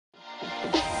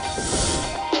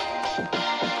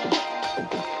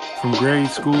From grade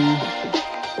school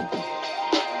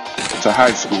to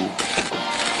high school,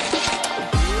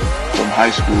 from high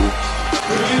school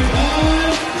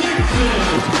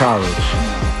to college,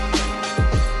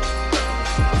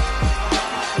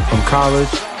 from college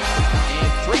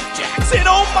and Drake Jackson,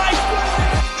 oh my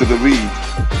God, to the league.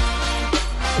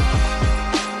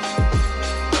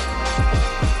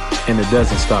 And it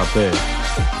doesn't stop there.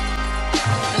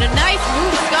 And a nice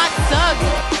move, Scott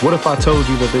Suggs. What if I told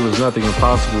you that there was nothing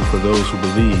impossible for those who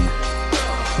believe?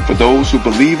 For those who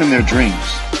believe in their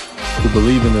dreams. Who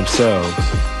believe in themselves.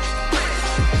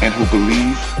 And who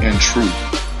believe in truth.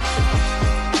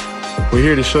 We're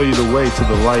here to show you the way to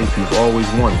the life you've always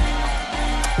wanted.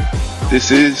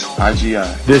 This is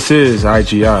IGI. This is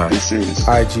IGI. This is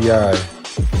IGI.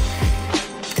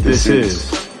 This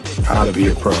is How to Be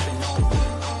a Pro.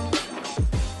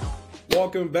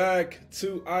 Welcome back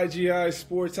to IGI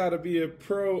Sports How to Be a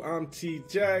Pro. I'm T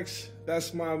Jax.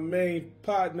 That's my main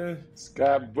partner.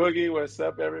 Scott Boogie. What's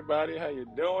up, everybody? How you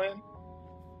doing?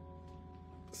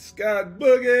 Scott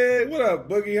Boogie. What up,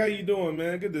 Boogie? How you doing,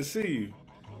 man? Good to see you.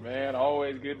 Man,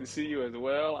 always good to see you as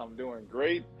well. I'm doing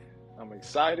great. I'm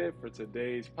excited for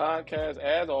today's podcast.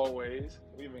 As always,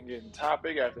 we've been getting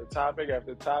topic after topic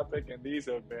after topic, and these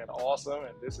have been awesome,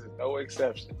 and this is no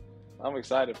exception. I'm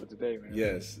excited for today, man.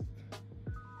 Yes.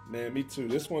 Man, me too.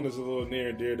 This one is a little near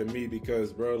and dear to me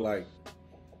because, bro, like,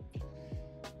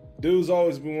 dudes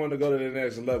always been wanting to go to the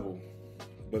next level.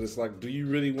 But it's like, do you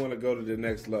really want to go to the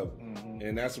next level? Mm-hmm.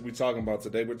 And that's what we're talking about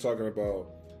today. We're talking about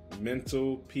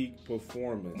mental peak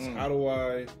performance. How do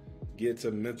I get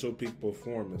to mental peak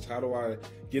performance? How do I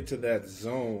get to that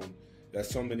zone that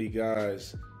so many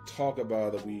guys talk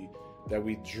about, that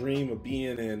we dream of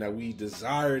being in, that we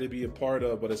desire to be a part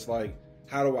of? But it's like,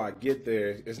 how do I get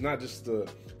there? It's not just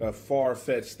a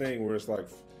far-fetched thing where it's like,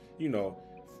 you know,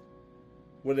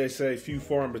 what do they say, few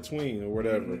far in between or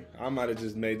whatever. Mm-hmm. I might have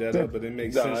just made that up, but it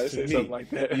makes sense to me. Something like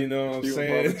that. You know what I'm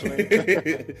saying?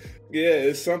 Yeah,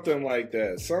 it's something like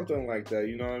that. Something like that.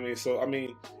 You know what I mean? So, I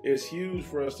mean, it's huge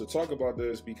for us to talk about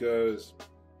this because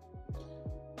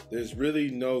there's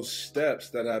really no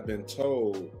steps that I've been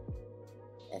told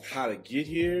of how to get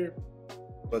here,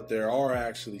 but there are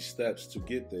actually steps to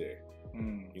get there.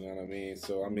 You know what I mean?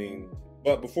 So, I mean,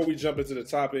 but before we jump into the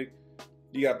topic,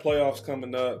 you got playoffs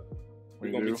coming up.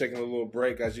 We're going to be taking a little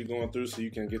break as you're going through so you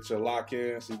can get your lock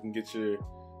in, so you can get your,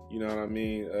 you know what I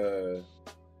mean,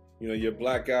 you know, your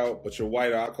blackout, but your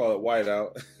white out. I call it white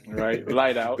out. Right,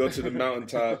 light out. Go to the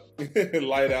mountaintop.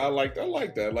 Light out. I like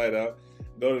that, light out.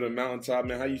 Go to the mountaintop,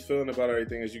 man. How you feeling about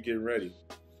everything as you get ready?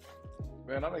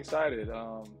 Man, I'm excited.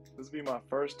 This will be my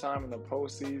first time in the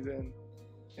postseason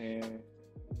in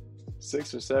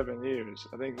 6 or 7 years.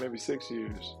 I think maybe 6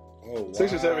 years. Oh, wow.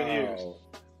 6 or 7 years.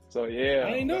 So, yeah.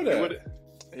 I didn't know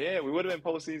that. We would have been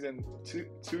postseason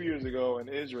two years ago in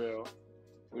Israel.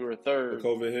 We were third. The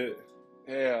COVID hit.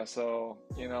 Yeah, so,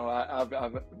 you know, I've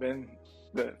been,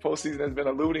 the postseason has been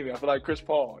eluding me. I feel like Chris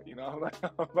Paul, you know,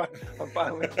 I'm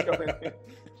finally coming in.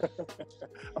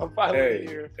 I'm finally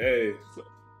here. Hey. So,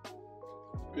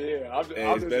 yeah, I'm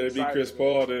it's better to be Chris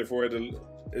Paul than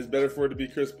it's better for it to be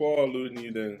Chris Paul eluding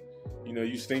you than, you know,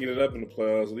 you stinking it up in the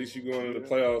playoffs. At least you're going into the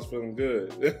playoffs feeling good.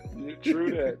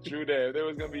 True that. If there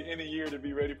was going to be any year to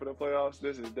be ready for the playoffs,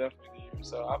 this is definitely the year.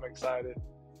 So I'm excited.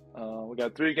 We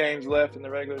got 3 games left in the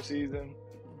regular season.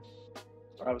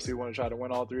 Obviously, we want to try to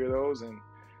win all 3 of those and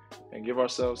give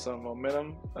ourselves some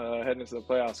momentum heading into the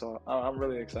playoffs. So I'm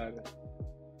really excited.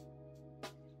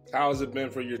 How has it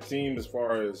been for your team as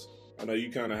far as, I know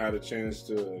you kind of had a chance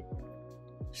to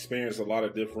experience a lot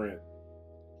of different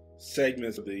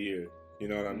segments of the year. You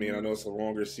know what I mean? I know it's a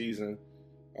longer season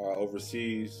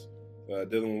overseas,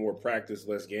 dealing with more practice,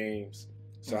 less games.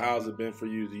 So how has it been for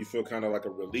you? Do you feel kind of like a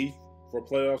relief for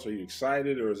playoffs? Are you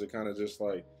excited, or is it kind of just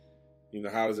like, you know,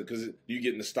 how does it, because you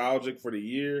get nostalgic for the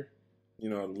year? You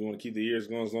know, we want to keep the years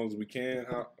going as long as we can.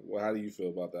 How do you feel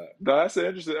about that? No, that's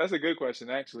a good question,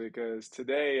 actually, because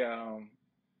today,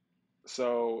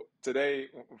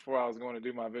 before I was going to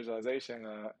do my visualization,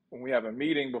 when we have a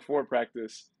meeting before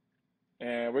practice,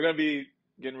 and we're going to be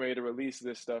getting ready to release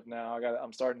this stuff now.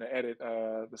 I'm starting to edit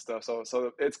the stuff, so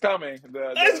it's coming.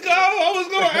 Let's go! I was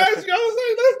going to ask you. I was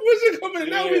like, let's push it coming.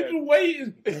 Now we've been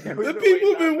waiting. The people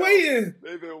have been waiting.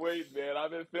 They've been waiting, man.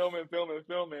 I've been filming,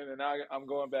 and now I'm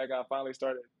going back. I finally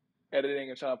started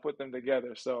editing and trying to put them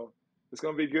together. So it's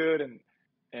going to be good, and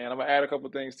I'm going to add a couple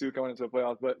things too coming into the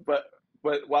playoffs. But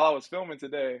while I was filming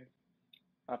today,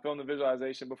 I filmed the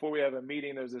visualization. Before we have a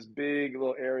meeting, there's this big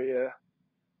little area.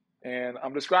 And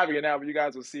I'm describing it now, but you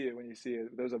guys will see it when you see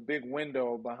it. There's a big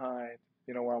window behind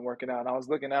where I'm working out. And I was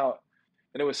looking out,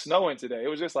 and it was snowing today. It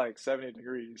was just like 70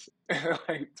 degrees,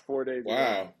 like 4 days ago.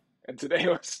 Wow. And today it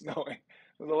was snowing.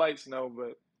 It was a light snow,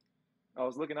 but I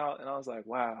was looking out, and I was like,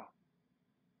 wow.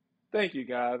 Thank you,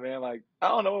 God, man. Like, I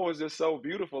don't know what was just so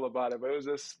beautiful about it, but it was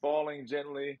just falling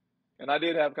gently. And I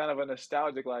did have kind of a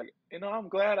nostalgic, like, I'm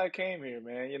glad I came here,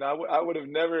 man. I would have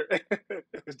never,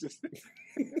 it was just,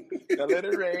 I let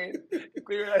it rain,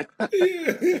 clear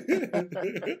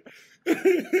it.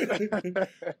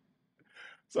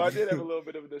 So I did have a little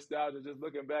bit of a nostalgia just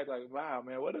looking back, like, wow,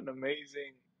 man, what an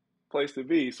amazing place to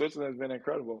be. Switzerland's been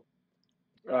incredible.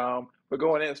 But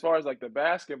going in, as far as like the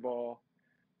basketball,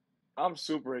 I'm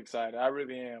super excited. I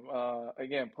really am.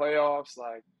 Again, playoffs,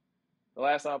 like the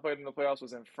last time I played in the playoffs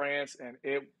was in France, and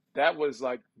that was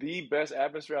like the best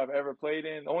atmosphere I've ever played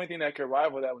in. The only thing that could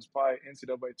rival that was probably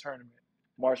NCAA tournament,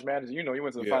 March Madness. You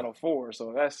went to the Final Four,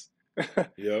 so that's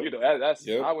that's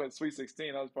I went Sweet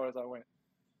 16. That was as far as I went.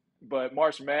 But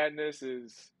March Madness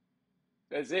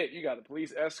that's it. You got the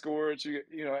police escorts, you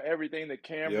everything, the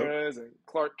cameras, and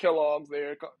Clark Kellogg's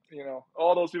there,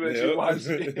 all those people that you watch.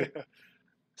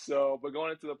 So, but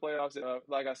going into the playoffs,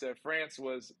 like I said, France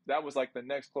was like the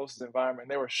next closest environment.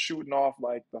 They were shooting off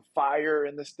like the fire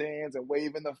in the stands and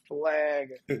waving the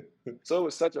flag. So it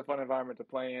was such a fun environment to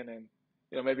play in. And,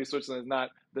 maybe Switzerland is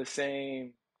not the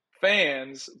same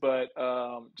fans, but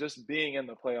just being in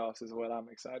the playoffs is what I'm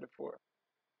excited for.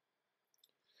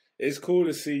 It's cool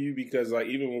to see you because, like,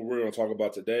 even when we're going to talk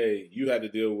about today, you had to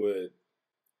deal with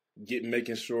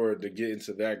making sure to get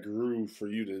into that groove for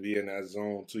you to be in that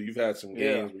zone too. You've had some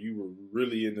games where you were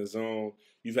really in the zone.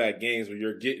 You've had games where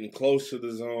you're getting close to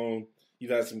the zone.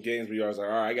 You've had some games where you're like, all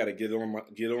right, I got to get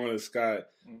on the sky.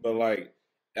 Mm-hmm. But like,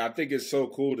 I think it's so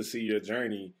cool to see your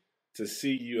journey, to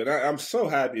see you, and I'm so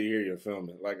happy to hear you're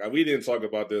filming. Like, we didn't talk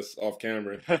about this off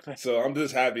camera, so I'm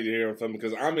just happy to hear him filming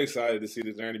because I'm excited to see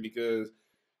the journey because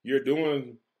you're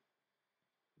doing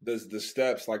the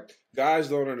steps. Like, guys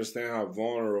don't understand how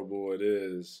vulnerable it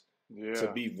is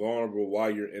to be vulnerable while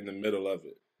you're in the middle of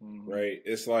it, right?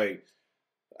 It's like,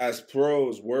 as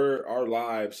pros, our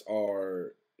lives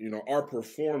are, our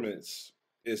performance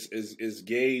is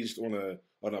gauged on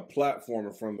a platform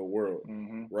in front of the world,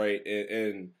 right?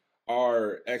 And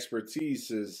our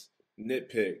expertise is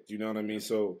nitpicked, you know what I mean?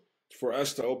 So for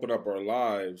us to open up our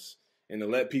lives and to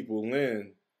let people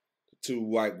in to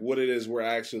like what it is we're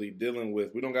actually dealing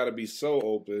with. We don't got to be so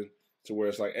open to where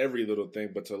it's like every little thing,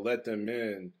 but to let them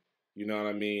in, you know what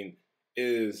I mean,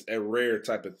 is a rare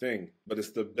type of thing. But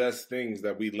it's the best things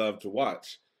that we love to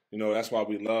watch. That's why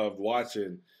we love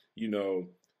watching,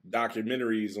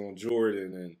 documentaries on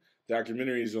Jordan and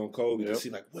documentaries on Kobe to see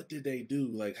like, what did they do?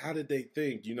 Like, how did they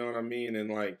think? You know what I mean?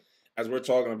 And like, as we're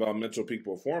talking about mental peak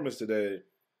performance today,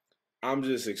 I'm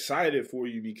just excited for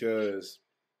you because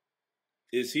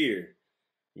it's here.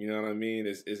 You know what I mean?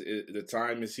 The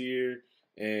time is here,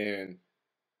 and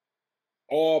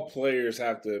all players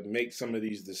have to make some of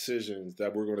these decisions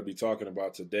that we're going to be talking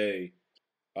about today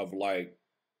of like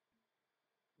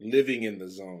living in the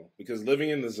zone. Because living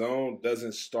in the zone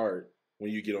doesn't start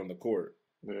when you get on the court.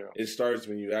 Yeah. It starts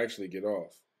when you actually get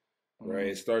off, right?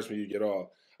 It starts when you get off.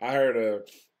 I heard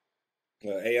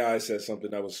AI said something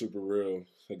that was super real.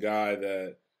 A guy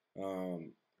that,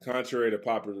 contrary to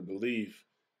popular belief,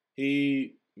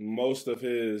 most of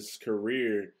his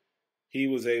career, he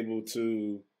was able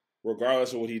to,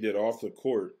 regardless of what he did off the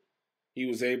court, he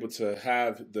was able to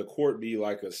have the court be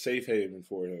like a safe haven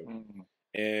for him.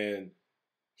 And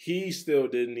he still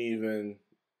didn't even,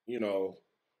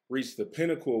 reach the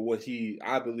pinnacle of what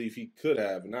I believe he could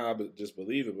have. Not I just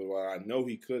believe it, but what I know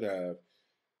he could have.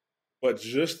 But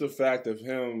just the fact of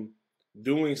him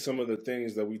doing some of the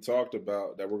things that we talked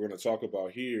about, that we're going to talk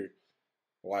about here,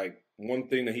 like one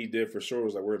thing that he did for sure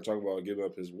was like, we're going to talk about giving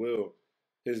up his will.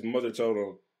 His mother told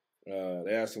him,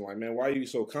 they asked him like, man, why are you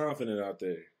so confident out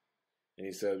there? And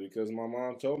he said, because my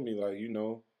mom told me, like,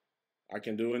 I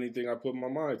can do anything I put my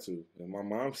mind to. And my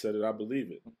mom said it, I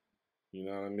believe it. You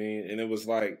know what I mean? And it was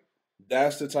like,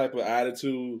 that's the type of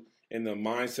attitude and the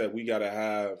mindset we got to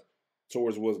have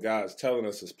towards what God's telling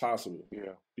us is possible.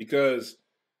 Yeah. Because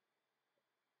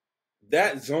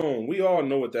that zone, we all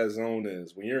know what that zone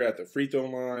is. When you're at the free throw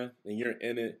line and you're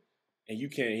in it and you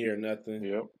can't hear nothing.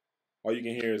 Yep. All you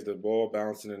can hear is the ball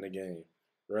bouncing in the game,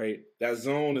 right? That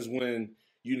zone is when,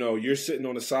 you're sitting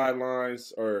on the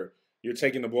sidelines or you're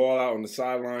taking the ball out on the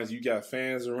sidelines. You got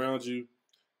fans around you.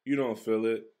 You don't feel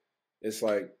it. It's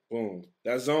like, boom.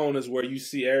 That zone is where you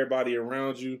see everybody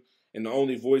around you, and the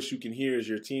only voice you can hear is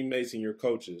your teammates and your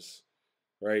coaches,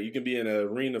 right? You can be in an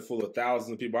arena full of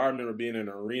thousands of people. I remember being in an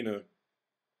arena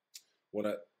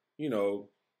when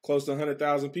close to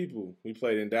 100,000 people. We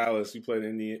played in Dallas. We played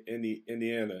in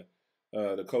Indiana,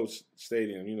 the Coach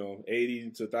Stadium.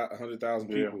 80 to 100,000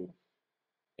 people,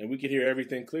 and we could hear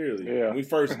everything clearly. Yeah. When we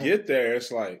first get there,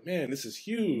 it's like, man, this is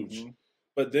huge. Mm-hmm.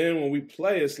 But then when we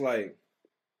play, it's like,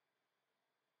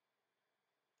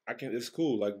 it's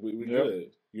cool. Like we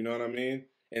good. You know what I mean?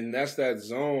 And that's that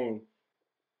zone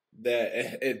that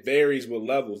it varies with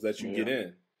levels that you get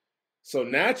in. So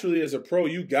naturally, as a pro,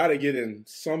 you got to get in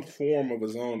some form of a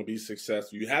zone to be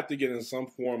successful. You have to get in some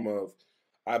form of,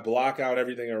 I block out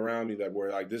everything around me that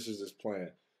where like this is this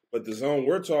plan. But the zone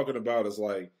we're talking about is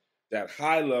like that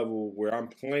high level where I'm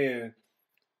playing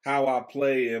how I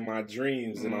play in my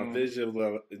dreams and my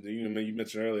visual. You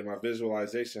mentioned earlier my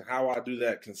visualization. How I do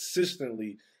that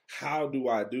consistently. How do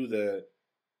I do that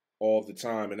all the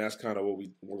time? And that's kind of what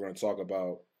we're going to talk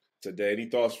about today. Any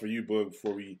thoughts for you, Boog,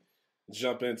 before we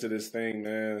jump into this thing,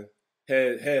 man?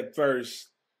 Head first.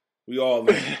 We all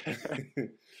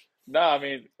No, I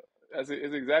mean, it's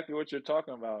exactly what you're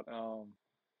talking about.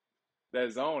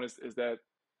 That zone is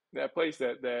that place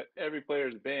that every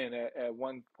player's been at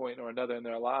one point or another in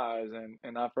their lives,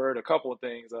 and I've heard a couple of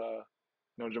things.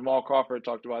 Jamal Crawford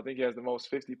talked about, I think he has the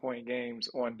most 50-point games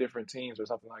on different teams or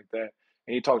something like that.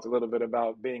 And he talked a little bit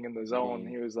about being in the zone.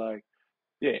 He was like,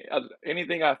 yeah,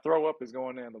 anything I throw up is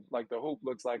going in. Like the hoop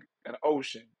looks like an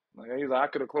ocean. Like he's like, I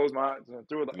could have closed my eyes and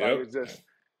threw it. Like it's just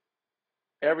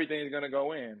everything's going to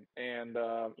go in. And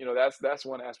that's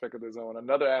one aspect of the zone.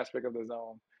 Another aspect of the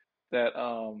zone that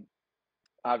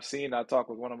I've seen. I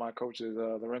talked with one of my coaches,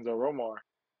 Lorenzo Romar.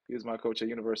 He was my coach at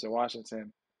University of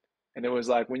Washington. And it was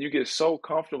like when you get so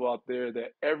comfortable out there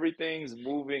that everything's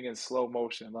moving in slow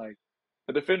motion. Like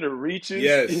the defender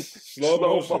reaches,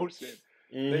 slow motion.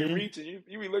 Mm-hmm. They reach and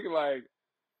you be looking like,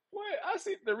 what? I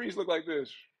see the reach look like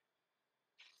this.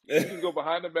 You can go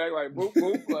behind the back like boop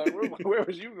boop. Like where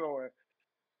was you going?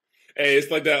 Hey,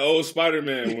 it's like that old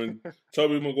Spider-Man when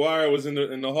Tobey Maguire was in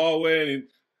the hallway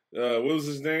and what was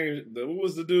his name? What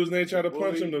was the dude's name? Tried to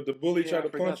punch him. The bully tried to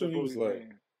punch him. He was like,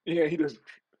 he just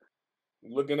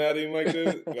looking at him like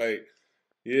this, like,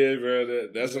 yeah, bro.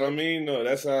 That's what I mean. No,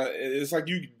 that's how it's like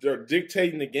you are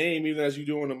dictating the game even as you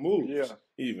doing the moves. Yeah,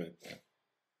 even.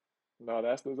 No,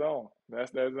 that's the zone.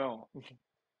 That's that zone.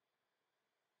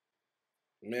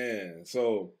 Man,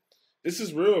 so this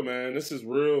is real, man. This is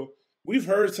real. We've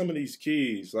heard some of these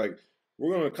keys. Like,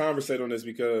 we're going to conversate on this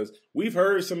because we've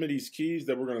heard some of these keys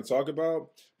that we're going to talk about,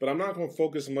 but I'm not going to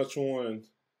focus much on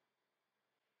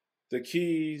the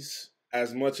keys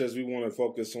as much as we want to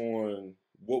focus on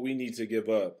what we need to give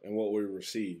up and what we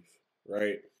receive,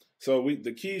 right? So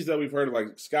the keys that we've heard,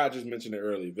 like Scott just mentioned it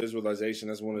earlier, visualization,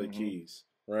 that's one of the keys,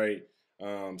 right?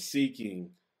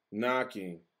 Seeking,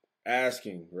 knocking,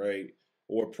 asking, right?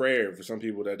 Or prayer for some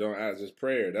people that don't ask, just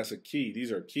prayer. That's a key.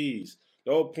 These are keys.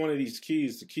 The whole point of these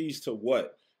keys, the keys to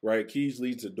what, right? Keys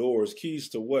lead to doors. Keys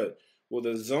to what? Well,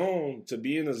 the zone, to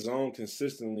be in the zone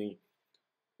consistently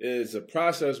is a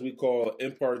process we call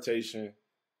impartation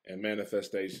and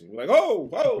manifestation. You're like,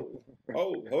 hold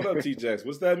up, T-Jax.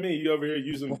 What's that mean? You over here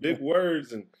using big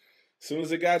words, and as soon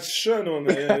as it got shun on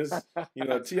the end,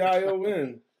 it's,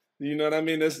 T-I-O-N. You know what I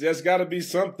mean? That's got to be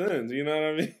something. You know what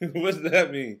I mean? What does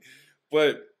that mean?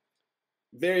 But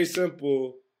very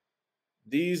simple.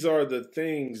 These are the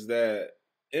things that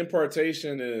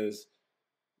impartation is,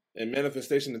 and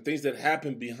manifestation, the things that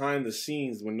happen behind the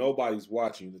scenes when nobody's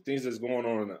watching, the things that's going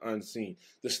on in the unseen,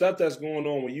 the stuff that's going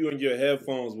on when you in your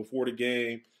headphones before the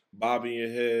game, bobbing your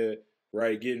head,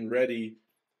 right, getting ready.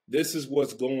 This is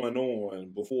what's going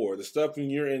on before. The stuff when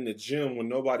you're in the gym when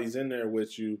nobody's in there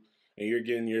with you and you're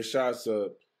getting your shots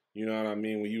up, you know what I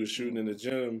mean, when you were shooting in the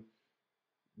gym.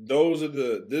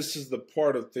 This is the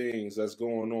part of things that's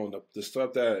going on. The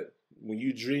stuff that when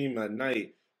you dream at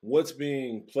night, what's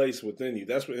being placed within you.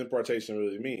 That's what impartation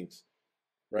really means,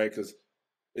 right? Because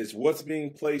it's what's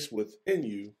being placed within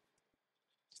you.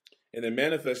 And then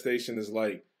manifestation is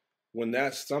like when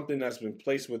that's something that's been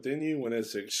placed within you, when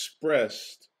it's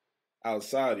expressed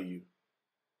outside of you,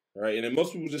 right? And then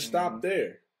most people just stop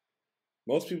there.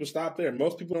 Most people stop there.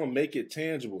 Most people don't make it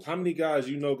tangible. How many guys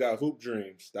you know got hoop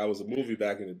dreams? That was a movie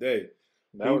back in the day.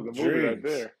 That hoop was a movie right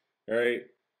there. Right?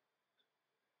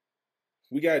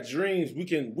 We got dreams. We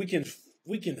can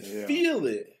feel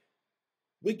it.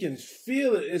 We can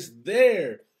feel it. It's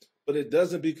there. But it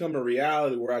doesn't become a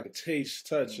reality where I can taste,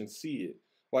 touch, and see it.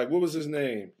 Like, what was his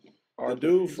name? The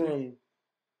dude from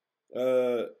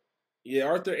Arthur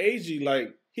Agee.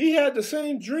 Like, he had the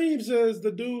same dreams as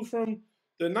the dude from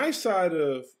the nice side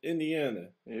of Indiana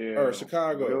or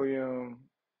Chicago. William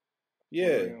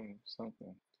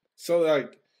something. So,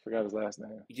 like, Forgot his last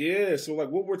name. Yeah, so like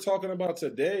what we're talking about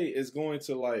today is going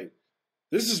to like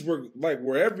this is where like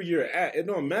wherever you're at, it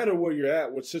don't matter where you're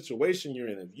at, what situation you're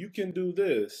in. If you can do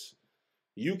this,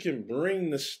 you can bring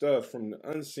the stuff from the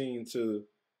unseen to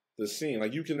the scene.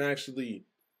 Like you can actually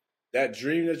that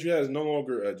dream that you have is no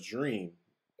longer a dream.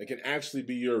 It can actually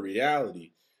be your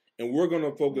reality. And we're going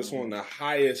to focus on the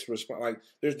highest like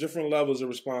there's different levels of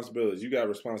responsibilities. You got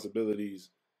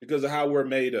responsibilities because of how we're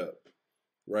made up,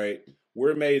 right?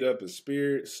 We're made up of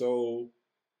spirit, soul,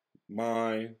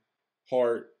 mind,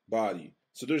 heart, body.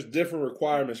 So there's different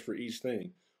requirements for each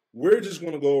thing. We're just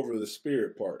going to go over the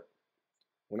spirit part.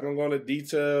 We're not going to go into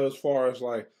detail as far as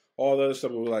like all the other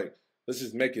stuff. We're like, let's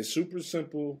just make it super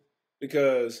simple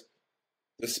because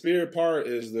the spirit part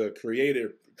is the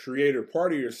creator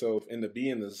part of yourself and to be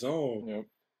in the zone. Yep.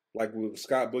 Like what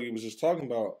Scott Boogie was just talking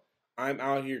about. I'm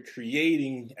out here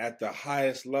creating at the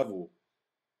highest level.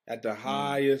 At the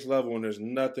highest level, and there's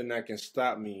nothing that can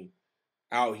stop me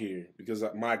out here because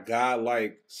my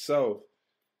God-like self,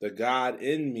 the God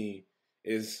in me,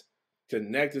 is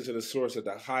connected to the source at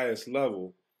the highest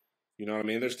level. You know what I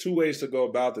mean? There's two ways to go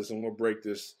about this, and we'll break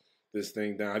this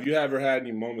thing down. Have you ever had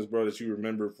any moments, bro, that you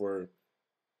remember where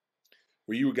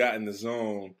you got in the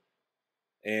zone?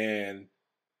 And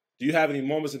do you have any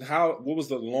moments, and what was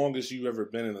the longest you ever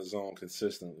been in the zone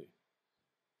consistently?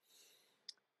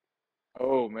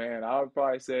 Oh man, I would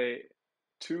probably say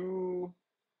two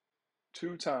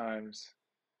times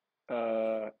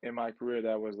in my career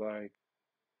that was like,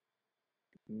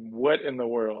 what in the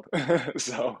world?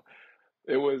 So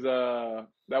it was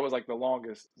that was like the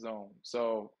longest zone.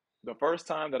 So the first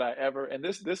time that I ever, and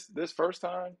this first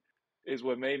time is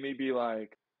what made me be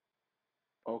like,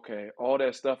 okay, all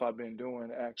that stuff I've been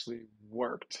doing actually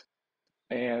worked.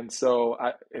 And so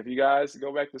if you guys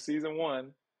go back to season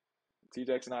 1,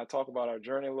 TJX and I talk about our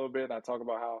journey a little bit, and I talk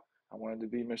about how I wanted to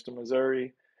be Mr.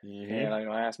 Missouri. And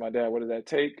I asked my dad, what does that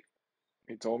take?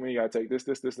 He told me you got to take this,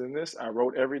 and this. I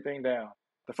wrote everything down.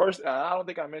 The first, I don't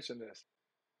think I mentioned this.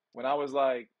 When I was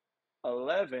like 10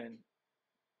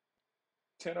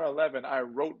 or 11, I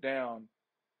wrote down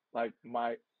like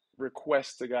my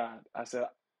request to God. I said,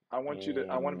 I want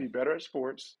to be better at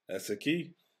sports. That's a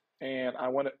key. And I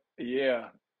want to,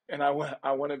 and I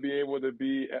want to be able to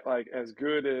be like as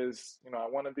good as I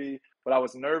want to be, but I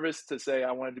was nervous to say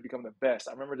I wanted to become the best.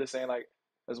 I remember just saying like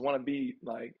I just want to be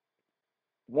like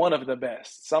one of the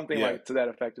best, something like to that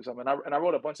effect or something. And I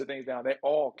wrote a bunch of things down. They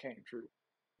all came true.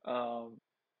 But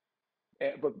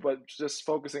just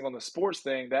focusing on the sports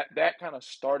thing, that kind of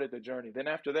started the journey. Then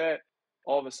after that,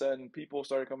 all of a sudden, people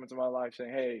started coming to my life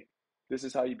saying, "Hey, this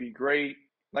is how you be great."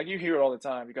 Like you hear it all the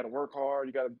time. You got to work hard.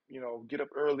 You got to, get up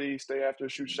early, stay after,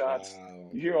 shoot shots. Wow.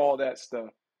 You hear all that stuff.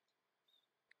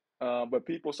 But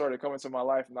people started coming to my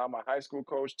life. Now my high school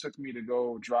coach took me to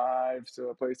go drive to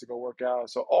a place to go work out.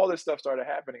 So all this stuff started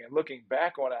happening. And looking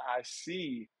back on it, I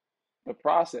see the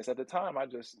process. At the time, I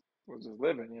just was just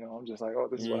living. I'm just like, oh,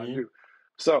 this is what I do.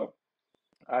 So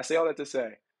I say all that to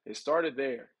say, it started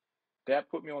there. That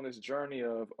put me on this journey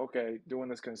of, okay, doing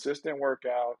this consistent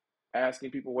workout,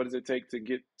 asking people what does it take to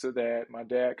get to that. My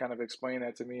dad kind of explained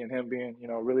that to me, and him being,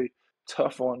 really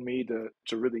tough on me to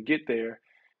really get there.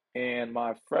 And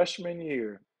my freshman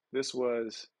year,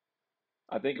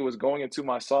 I think it was going into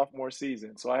my sophomore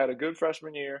season. So I had a good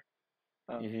freshman year.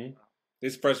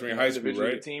 It's freshman year high school,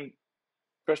 right?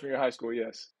 Freshman year high school,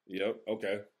 yes. Yep,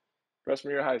 okay.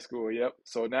 Freshman year high school, yep.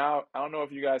 So now, I don't know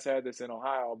if you guys had this in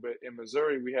Ohio, but in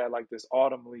Missouri, we had like this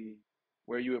autumn league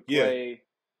where you would play. Yeah.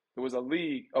 It was a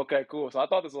league. Okay, cool. So I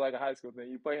thought this was like a high school thing.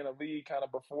 You play in a league kind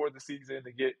of before the season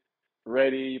to get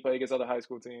ready. You play against other high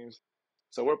school teams.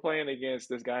 So we're playing against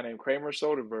this guy named Kramer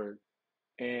Soderbergh.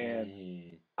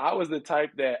 And I was the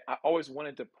type that I always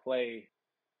wanted to play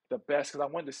the best because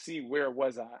I wanted to see where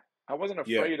was I. I wasn't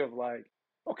afraid of like,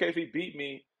 okay, if he beat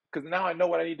me, because now I know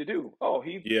what I need to do. Oh,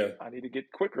 I need to get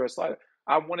quicker or slider.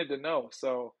 I wanted to know.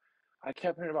 So I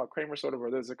kept hearing about Kramer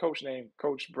Soderbergh. There's a coach named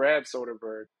Coach Brad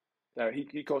Soderbergh.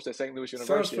 He coached at St. Louis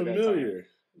University. Sounds familiar.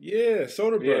 Yeah,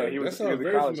 Soderbergh. Yeah, that sounds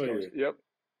very familiar. Coach.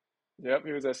 Yep.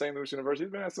 He was at St. Louis University.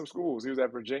 He's been at some schools. He was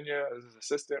at Virginia as an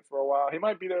assistant for a while. He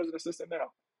might be there as an assistant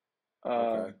now.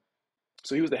 Okay.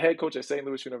 So he was the head coach at St.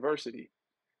 Louis University.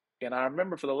 And I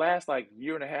remember for the last like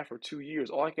year and a half or 2 years,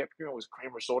 all I kept hearing was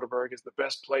Kramer Soderbergh is the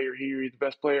best player here. He's the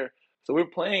best player. So we're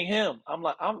playing him.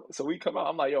 So we come out.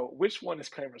 I'm like, yo, which one is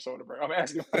Kramer Soderbergh? I'm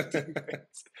asking my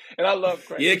teammates. And I love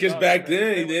Kramer. Yeah, because back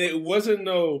then it wasn't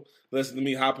let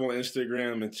me hop on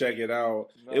Instagram and check it out.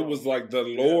 No. It was like the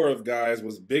lore of guys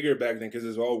was bigger back then because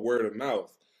it's all word of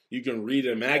mouth. You can read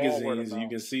in magazines. You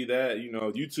can see that.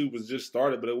 YouTube was just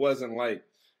started, but it wasn't like,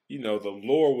 the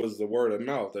lore was the word of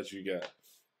mouth that you got.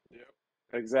 Yep.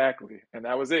 Exactly. And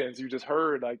that was it. And so you just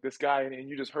heard like this guy, and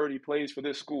you just heard he plays for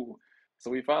this school. So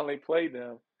we finally played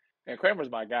them. And Kramer's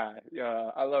my guy.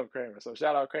 I love Kramer. So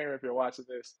shout out Kramer if you're watching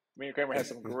this. Me and Kramer had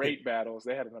some great battles.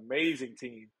 They had an amazing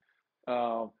team.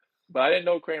 But I didn't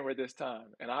know Kramer at this time,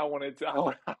 and I wanted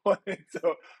to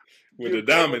with the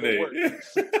dominate.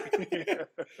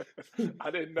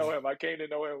 I didn't know him. I came to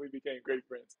know him. We became great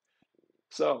friends.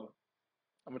 So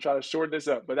I'm gonna try to shorten this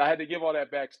up, but I had to give all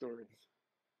that backstory.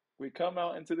 We come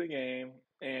out into the game,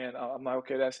 and I'm like,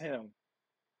 okay, that's him,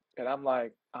 and I'm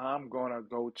like, I'm gonna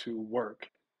go to work.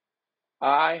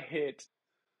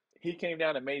 He came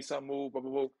down and made some move, blah,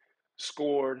 blah, blah,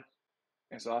 scored.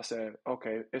 And so I said,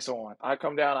 okay, it's on. I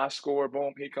come down, I score,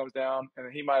 boom, he comes down, and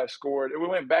then he might have scored. We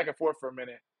went back and forth for a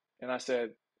minute, and I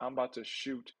said, I'm about to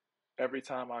shoot every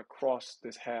time I cross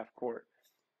this half court.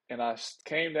 And I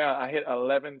came down, I hit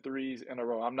 11 threes in a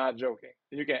row. I'm not joking.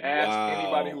 You can ask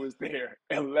anybody who was there.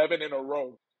 11 in a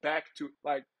row,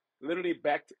 literally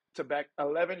back to back,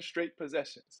 11 straight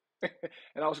possessions.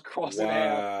 And I was crossing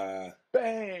half,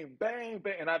 bang, bang,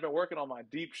 bang. And I've been working on my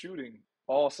deep shooting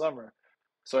all summer.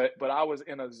 But I was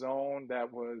in a zone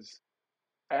that was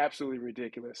absolutely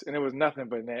ridiculous, and it was nothing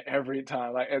but net every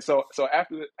time. So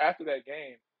after that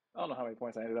game, I don't know how many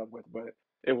points I ended up with, but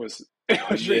it was you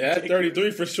ridiculous. had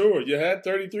 33 for sure. You had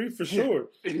 33 for sure.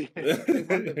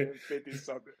 50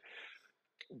 something.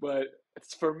 But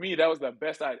for me, that was the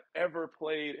best I'd ever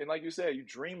played. And like you said, you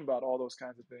dream about all those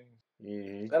kinds of things.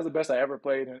 Mm-hmm. That was the best I ever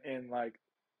played in like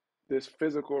this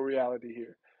physical reality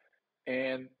here.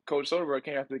 And Coach Soderberg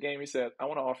came after the game. He said, I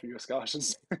want to offer you a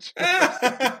scholarship. he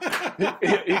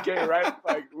came right.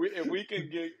 Like, if we can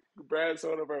get Brad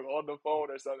Soderberg on the phone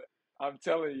or something, I'm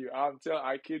telling you,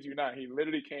 I kid you not. He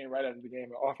literally came right after the game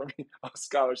and offered me a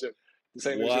scholarship to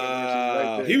St. Lucia University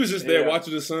right there. He was just there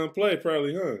watching his son play,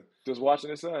 probably, huh? Just watching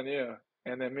his son, yeah.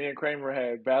 And then me and Kramer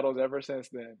had battles ever since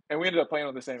then. And we ended up playing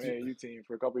on the same AAU team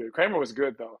for a couple of years. Kramer was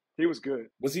good, though. He was good.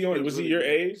 Was he your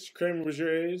age? Kramer was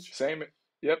your age?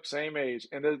 Yep, same age.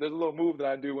 And there's a little move that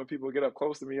I do when people get up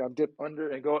close to me. I'll dip under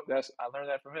and go. I learned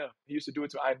that from him. He used to do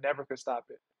it I never could stop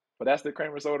it. But that's the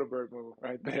Kramer Soderberg move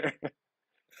right there.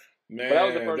 Man, but that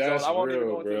was the first zone. I won't real, even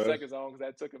go into bro. the second zone because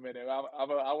that took a minute. I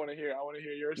want to hear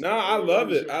your story. No, I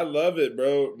love it. I love it,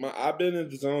 bro. I've been in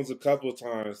the zones a couple of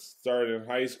times. Started in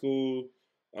high school.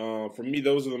 For me,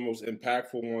 those are the most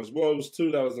impactful ones. Well, it was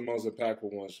two that was the most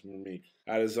impactful ones for me.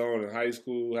 I had a zone in high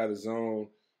school. Had a zone.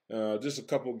 Just a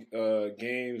couple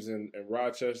games in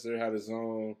Rochester, had a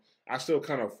zone. I still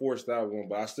kind of forced that one,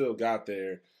 but I still got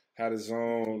there. Had a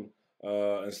zone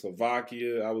in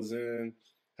Slovakia I was in.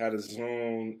 Had a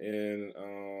zone in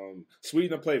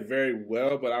Sweden I played very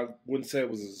well, but I wouldn't say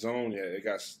it was a zone yet. It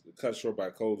got cut short by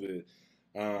COVID.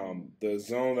 The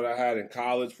zone that I had in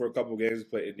college for a couple games,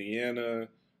 played Indiana,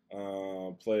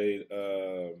 played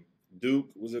Duke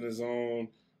was in a zone.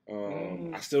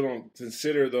 I still don't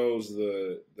consider those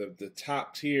the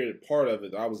top tier part of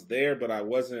it. I was there, but I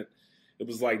wasn't. It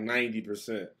was like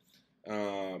 90%.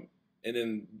 And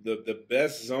then the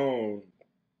best zone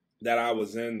that I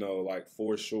was in, though, like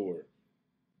for sure,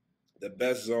 the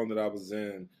best zone that I was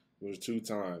in was 2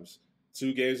 times.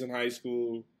 2 games in high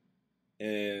school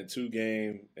and 2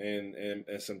 games and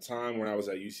some time when I was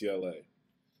at UCLA.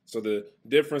 So the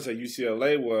difference at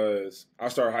UCLA was I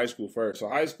started high school first. So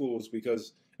high school was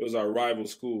because it was our rival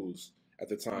schools at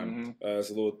the time. Mm-hmm. It's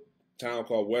a little town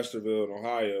called Westerville in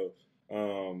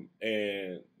Ohio,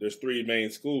 and there's 3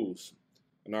 main schools.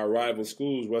 And our rival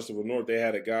schools, Westerville North, they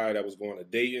had a guy that was going to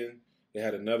Dayton. They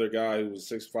had another guy who was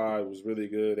 6'5", was really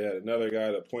good. They had another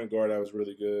guy, the point guard, that was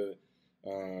really good.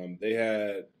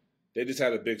 They just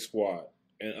had a big squad.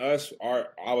 And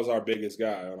I was our biggest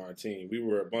guy on our team. We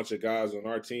were a bunch of guys on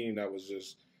our team that was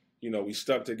just, we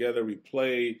stuck together. We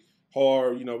played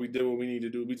hard. We did what we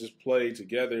needed to do. We just played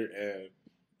together and,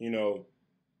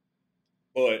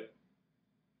 but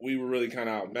we were really kind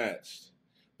of outmatched.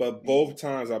 But both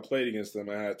times I played against them,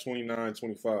 I had 29,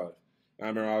 25. I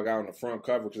remember I got on the front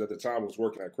cover because at the time I was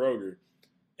working at Kroger.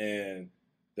 And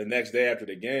the next day after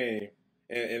the game,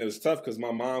 and it was tough because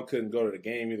my mom couldn't go to the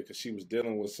game either because she was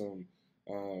dealing with some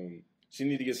she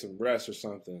needed to get some rest or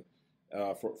something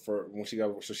for when she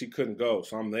got, so she couldn't go.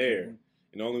 So I'm there. Mm-hmm.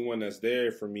 And the only one that's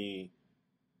there for me,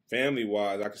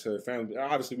 family-wise, I consider family.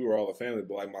 Obviously, we were all a family,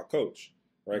 but like my coach,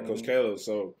 right, mm-hmm. Coach Caleb.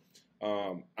 So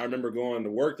I remember going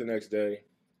to work the next day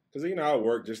because, I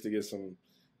work just to get some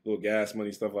little gas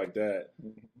money, stuff like that.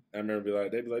 Mm-hmm. I remember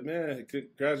they'd be like, man,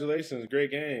 congratulations,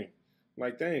 great game. I'm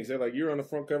like, thanks. They're like, you're on the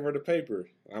front cover of the paper.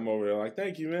 I'm over there like,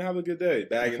 thank you, man. Have a good day.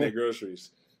 Bagging their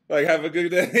groceries. Like, have a good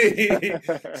day.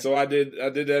 So I did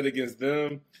that against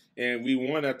them, and we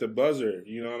won at the buzzer.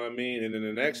 You know what I mean? And then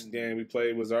the next game we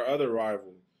played was our other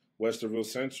rival, Westerville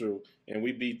Central, and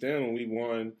we beat them and we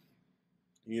won.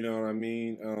 You know what I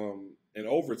mean? In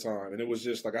overtime, and it was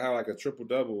just like I had like a triple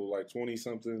double, like 20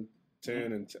 something, 10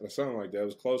 and 10, or something like that. It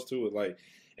was close to it. Like,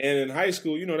 and in high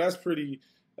school, you know, that's pretty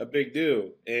a big deal.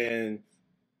 And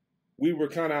we were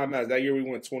kind of outmatched. That year we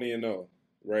went 20-0,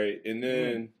 right? And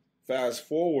then fast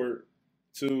forward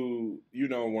to, you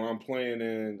know, when I'm playing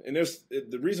in, and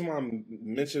the reason why I'm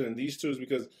mentioning these two is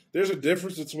because there's a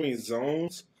difference between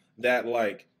zones that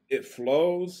like it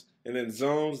flows and then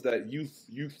zones that you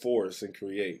force and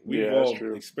create. We've all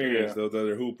experienced those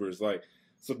other hoopers. Like,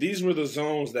 so these were the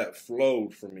zones that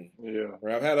flowed for me. Yeah.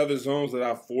 Right? I've had other zones that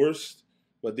I forced,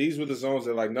 but these were the zones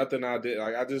that like nothing I did.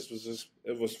 Like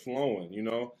it was flowing, you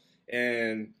know?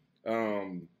 And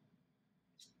the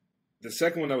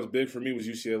second one that was big for me was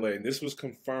UCLA. And this was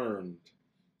confirmed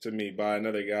to me by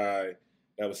another guy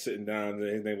that was sitting down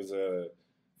there. His name was,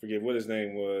 forget what his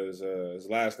name was, his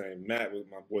last name, Matt, was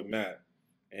my boy Matt.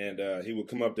 And he would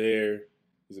come up there.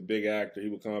 He's a big actor. He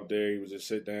would come up there. He would just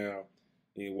sit down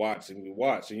and he'd watch and he'd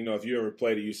watch. And, you know, if you ever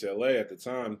played at UCLA at the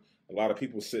time, a lot of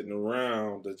people sitting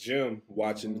around the gym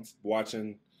watching,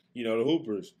 you know, the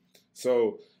hoopers.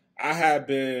 So I got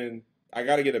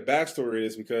to get a backstory of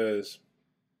this because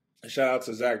shout out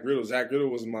to Zach Riddle. Zach Riddle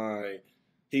was my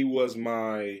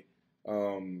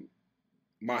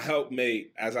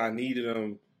helpmate as I needed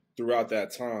him throughout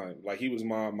that time. Like, he was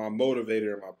my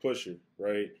motivator and my pusher,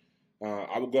 right?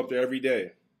 I would go up there every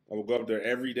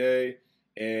day.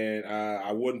 And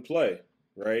I wouldn't play,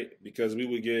 right? Because we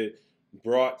would get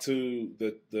brought to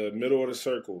the middle of the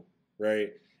circle,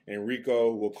 right? And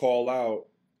Rico will call out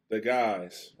the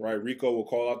guys, right? Rico will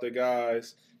call out the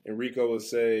guys, and Rico would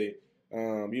say,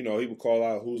 you know, he would call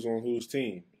out who's on whose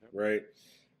team, right?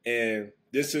 And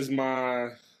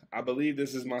I believe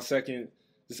this is my second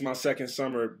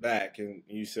summer back in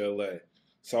UCLA.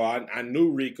 So I knew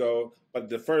Rico, but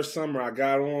the first summer I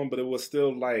got on, but it was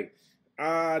still like,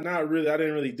 not really. I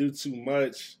didn't really do too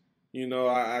much. You know,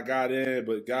 I got in,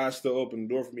 but God still opened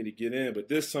the door for me to get in. But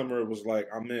this summer it was like,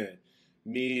 I'm in.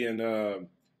 Me and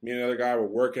another guy were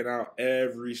working out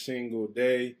every single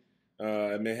day.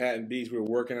 At Manhattan Beach, we were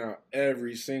working out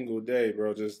every single day,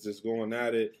 bro. Just going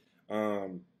at it.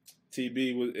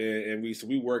 TB was, and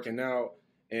we working out,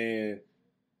 and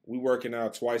we working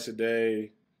out twice a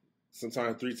day,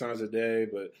 sometimes 3 times a day.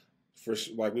 But for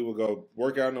like, we would go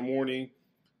work out in the morning,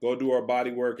 go do our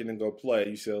body work, and then go play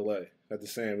UCLA at the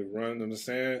sand. We run on the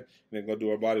sand and then go do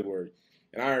our body work.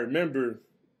 And I remember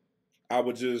I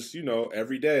would just, you know,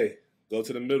 every day go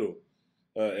to the middle,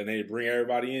 and they bring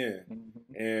everybody in.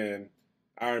 And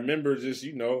I remember just,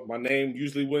 you know, my name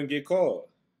usually wouldn't get called,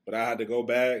 but I had to go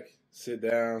back, sit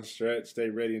down, stretch, stay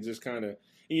ready, and just kind of,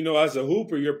 you know, as a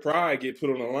hooper, your pride get put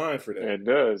on the line for that. It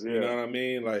does, yeah. You know what I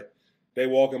mean? Like, they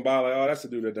walking by like, oh, that's the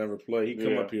dude that never played. He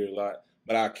come up here a lot.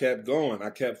 But I kept going. I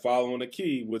kept following the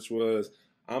key, which was,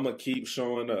 I'm going to keep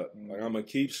showing up. Like, I'm going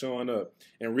to keep showing up.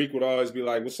 And Reek would always be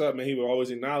like, what's up, man? He would always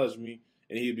acknowledge me.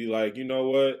 And he'd be like, you know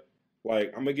what?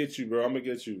 Like, I'm going to get you, bro. I'm going to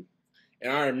get you.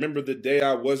 And I remember the day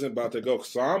I wasn't about to go.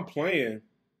 So I'm playing.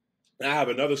 And I have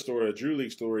another story, a Drew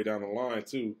League story down the line,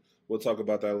 too. We'll talk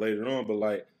about that later on. But,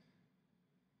 like,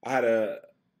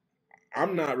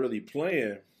 I'm not really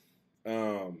playing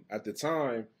at the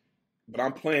time, but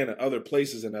I'm playing at other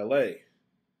places in L.A.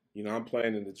 You know, I'm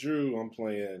playing in the Drew. I'm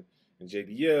playing in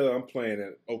JBL. I'm playing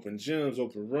at open gyms,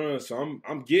 open runs. So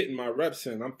I'm getting my reps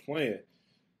in. I'm playing.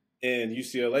 And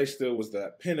UCLA still was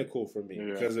that pinnacle for me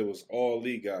because it was all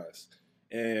league guys.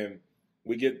 And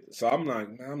so I'm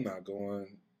like, man, I'm not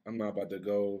going. I'm not about to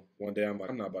go. One day I'm like,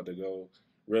 I'm not about to go.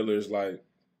 Riddler's like,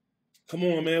 come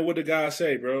on, man, what the guy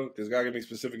say, bro? Because God gave me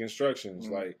specific instructions.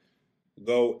 Like,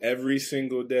 go every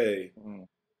single day,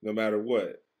 no matter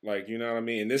what. Like, you know what I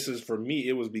mean? And this is, for me,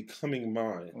 it was becoming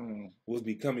mine. It was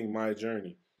becoming my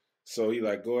journey. So he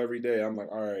like, go every day. I'm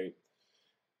like, all right.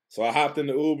 So I hopped in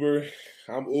the Uber.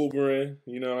 I'm Ubering.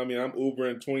 You know what I mean? I'm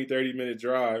Ubering 20, 30-minute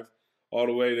drive all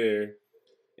the way there.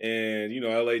 And, you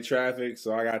know, LA traffic.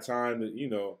 So I got time to, you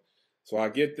know. So I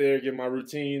get there, get my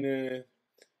routine in,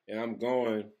 and I'm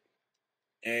going.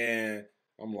 And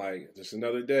I'm like, just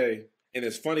another day. And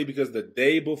it's funny because the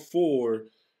day before,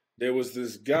 there was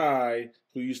this guy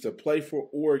who used to play for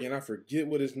Oregon. I forget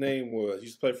what his name was. He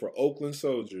used to play for Oakland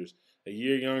Soldiers, a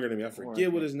year younger than me. I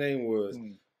forget what his name was.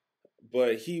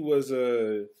 But he went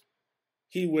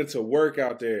to work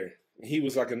out there. He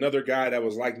was like another guy that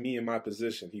was like me in my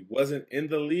position. He wasn't in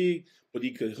the league, but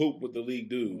he could hoop with the league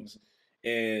dudes.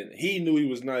 And he knew he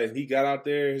was nice. He got out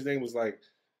there. His name was like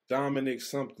Dominic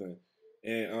something.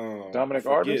 And Dominic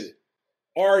forget Artis? it.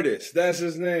 Artist, that's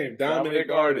his name.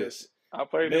 Dominic Artis. I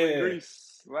played him in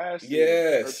Greece last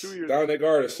year. Yes, Or 2 years Dominic ago.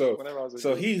 Artis. Whenever I was in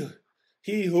So Greece.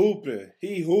 he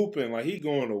hooping like he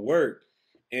going to work,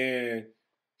 and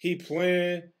he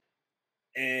playing,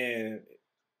 and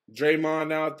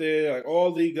Draymond out there, like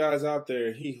all these guys out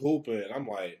there, he hooping. I'm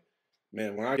like,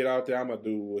 man, when I get out there, I'm gonna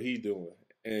do what he doing,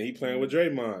 and he playing with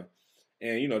Draymond,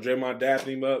 and Draymond dapping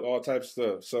him up, all types of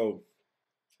stuff. So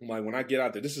I'm like, when I get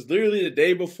out there, this is literally the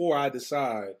day before I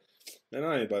decide, man,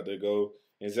 I ain't about to go.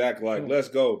 And Zach like, let's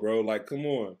go, bro. Like, come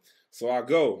on. So I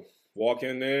go, walk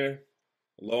in there.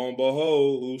 Lo and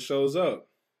behold, who shows up?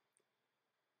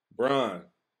 Bron.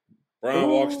 Bron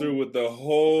walks through with the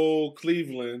whole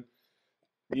Cleveland,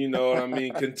 you know what I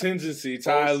mean, contingency,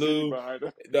 Ty Lue,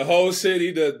 the whole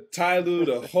city, the Ty Lue,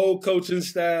 the whole coaching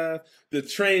staff, the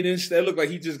training staff. It looked like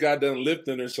he just got done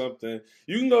lifting or something.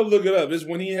 You can go look it up. It's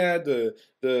when he had the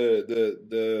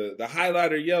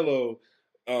highlighter yellow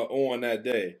on that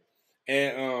day.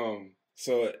 And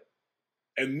so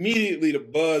immediately the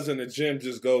buzz in the gym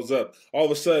just goes up. All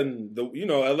of a sudden,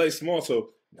 LA small, so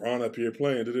Bron up here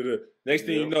playing. Next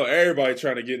thing you know, everybody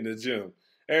trying to get in the gym.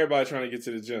 Everybody trying to get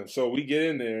to the gym. So we get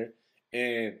in there,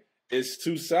 and it's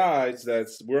two sides.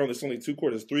 It's only 2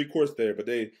 courts. There's 3 courts there, but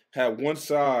they have one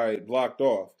side blocked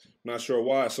off. I'm not sure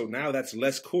why. So now that's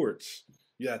less courts.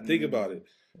 You got to think about it.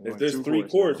 If there's 3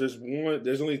 courts,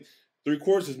 there's only 3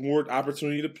 courts is more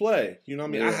opportunity to play. You know what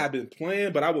I mean? Yeah. I have been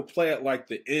playing, but I would play at like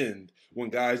the end when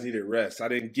guys needed rest. I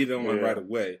didn't get on right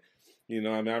away. You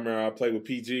know what I mean? I remember I played with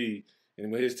PG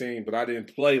and with his team, but I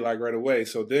didn't play like right away.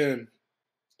 So then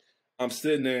I'm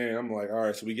sitting there and I'm like, all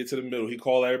right, so we get to the middle. He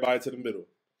called everybody to the middle.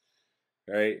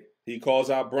 Right? He calls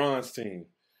out Bron's team.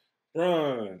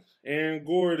 Bron, Aaron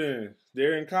Gordon,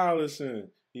 Darren Collison,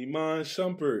 Iman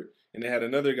Shumpert, and they had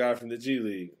another guy from the G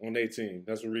League on their team.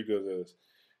 That's what Rico does.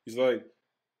 He's like,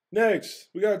 next,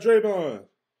 we got Draymond. And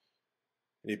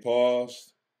he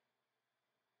paused.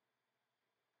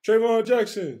 Trayvon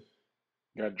Jackson.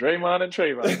 Got Draymond and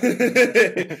Trayvon.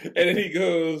 And then he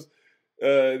goes,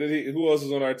 who else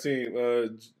is on our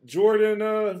team?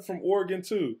 Jordan from Oregon,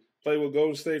 too. Played with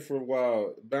Golden State for a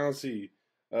while. Bouncy.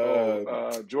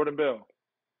 Jordan Bell.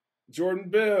 Jordan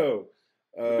Bell.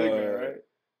 The big man, right?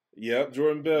 Yep,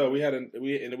 Jordan Bell. We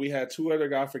had 2 other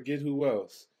guys. I forget who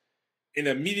else. And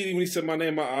immediately when he said my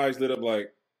name, my eyes lit up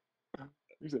like,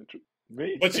 you said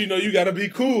me. But you gotta be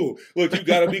cool. Look, you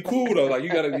gotta be cool though. Like you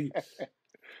gotta be.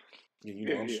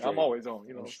 I'm straight. I'm always on.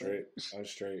 I'm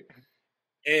straight.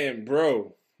 And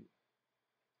bro,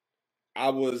 I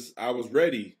was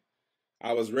ready.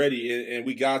 I was ready, and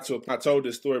we got to. I told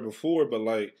this story before, but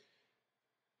like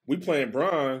we playing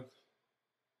Bron.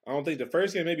 I don't think the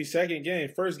first game, maybe second game,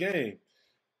 first game.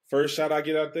 First shot I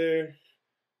get out there.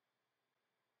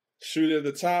 Shoot at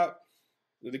the top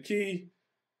of the key,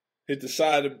 hit the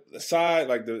side,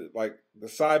 like the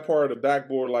side part of the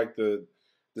backboard, like the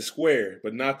square,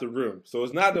 but not the rim. So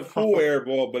it's not the full air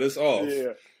ball, but it's off.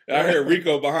 Yeah. And I heard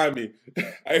Rico behind me.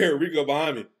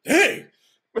 Dang!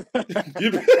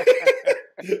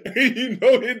 You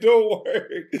know it don't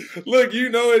work. Look, you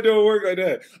know it don't work like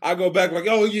that. I go back like,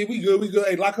 oh yeah, we good.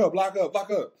 Hey, lock up.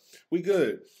 We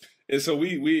good. And so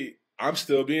I'm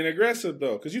still being aggressive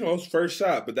though, because it's first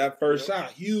shot, but that first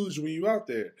shot huge when you out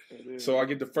there. So I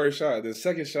get the first shot. The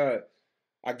second shot,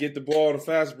 I get the ball on a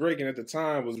fast break, and at the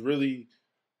time was really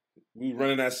we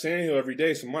running that sandhill every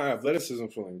day, so my athleticism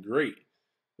feeling great,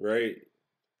 right?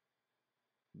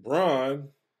 Bron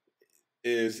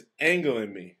is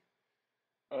angling me.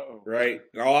 Uh-oh. Right?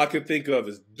 And all I could think of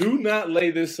is do not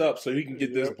lay this up so he can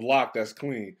get this block that's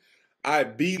clean. I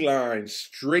beeline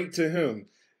straight to him.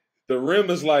 The rim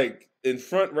is like in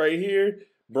front right here.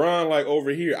 Bron like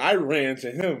over here. I ran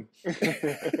to him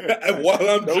while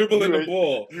I'm dribbling the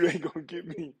ball. You ain't gonna get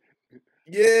me.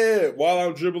 Yeah, while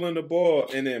I'm dribbling the ball.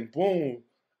 And then boom,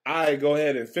 I go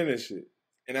ahead and finish it.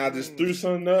 And I just threw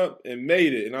something up and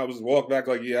made it. And I was walk back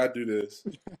like, yeah, I do this.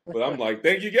 But I'm like,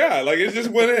 thank you, God. Like, it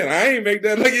just went in. I ain't make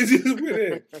that. Like, it just went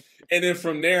in. And then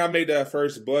from there, I made that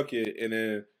first bucket. And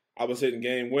then I was hitting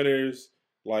game winners.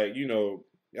 Like,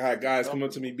 I had guys come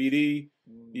up to me, BD.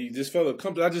 You just felt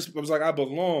comfortable. I was like, I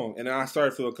belong. And then I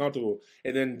started feeling comfortable.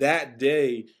 And then that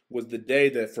day was the day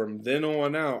that from then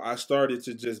on out, I started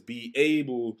to just be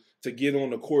able to get on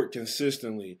the court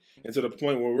consistently. And to the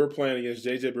point where we're playing against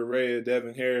J.J. Barea,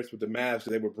 Devin Harris with the Mavs,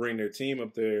 they would bring their team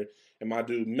up there. And my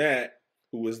dude, Matt,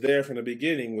 who was there from the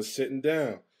beginning, was sitting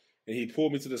down. And he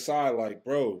pulled me to the side like,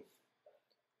 bro,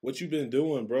 what you been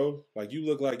doing, bro? Like, you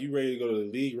look like you ready to go to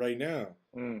the league right now.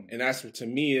 And that's, to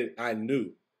me, I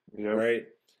knew, right?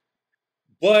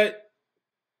 But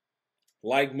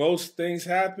like most things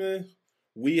happen,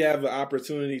 we have an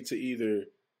opportunity to either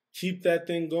keep that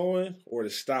thing going or to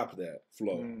stop that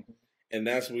flow. Mm-hmm. And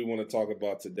that's what we want to talk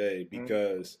about today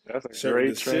because That's a certain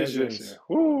great decisions, transition.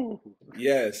 Woo.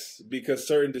 yes, because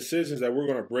certain decisions that we're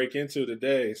going to break into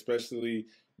today, especially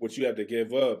what you have to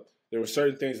give up, there were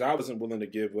certain things I wasn't willing to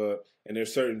give up, and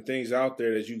there's certain things out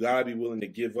there that you got to be willing to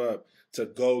give up to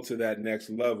go to that next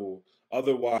level.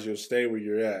 Otherwise, you'll stay where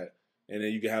you're at, and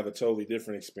then you can have a totally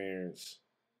different experience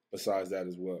besides that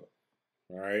as well.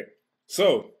 All right?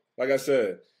 So, like I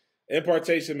said,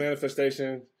 impartation,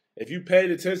 manifestation, if you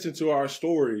paid attention to our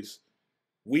stories,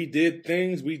 we did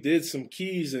things, we did some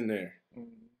keys in there.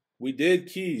 We did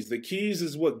keys. The keys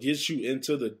is what gets you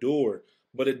into the door,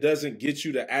 but it doesn't get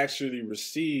you to actually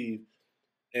receive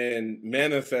and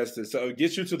manifest it. So it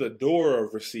gets you to the door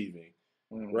of receiving,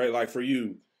 right? Like for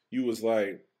you, you was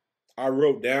like, I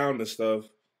wrote down the stuff,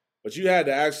 but you had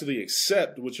to actually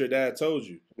accept what your dad told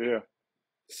you. Yeah.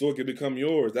 So it could become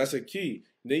yours. That's a key.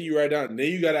 Then you write down,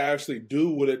 then you got to actually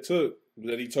do what it took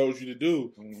that he told you to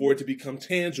do for it to become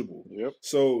tangible. Yep.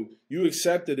 So you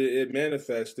accepted it, it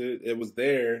manifested, it was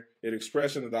there, an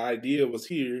expression of the idea was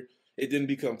here. It didn't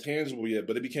become tangible yet,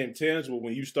 but it became tangible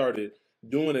when you started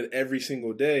doing it every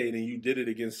single day, and then you did it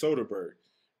against Soderbergh,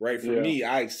 right? For me,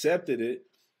 I accepted it,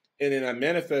 and then I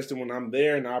manifested when I'm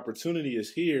there and the opportunity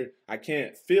is here. I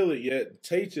can't feel it yet,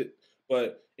 taste it,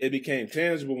 but it became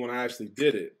tangible when I actually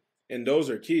did it. And those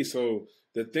are keys. So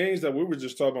the things that we were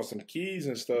just talking about, some keys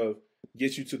and stuff,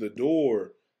 get you to the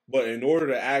door. But in order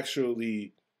to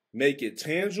actually make it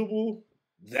tangible,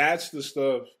 that's the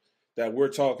stuff that we're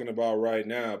talking about right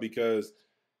now. Because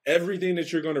everything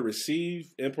that you're going to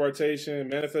receive, impartation,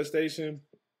 manifestation,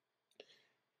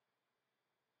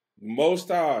 Most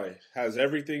High has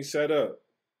everything set up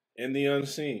in the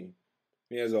unseen.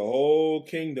 He has a whole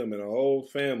kingdom and a whole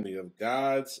family of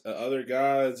gods, other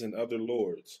gods, and other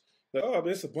lords. Like, oh,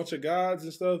 it's a bunch of gods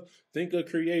and stuff. Think of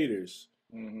creators.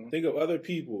 Think of other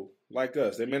people like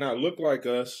us. They may not look like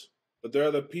us, but they're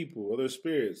other people, other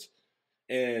spirits.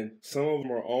 And some of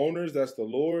them are owners, that's the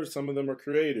Lord. Some of them are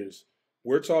creators.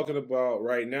 We're talking about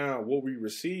right now what we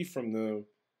receive from them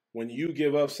when you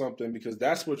give up something, because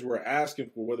that's what we're asking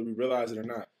for, whether we realize it or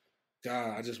not.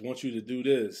 God, I just want you to do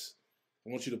this. I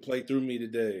want you to play through me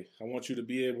today. I want you to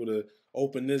be able to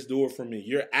open this door for me.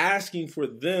 You're asking for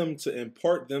them to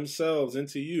impart themselves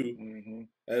into you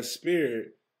as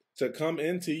spirit, to come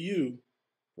into you,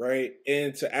 right?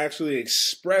 And to actually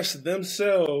express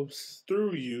themselves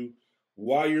through you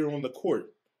while you're on the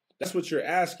court. That's what you're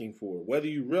asking for. Whether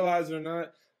you realize it or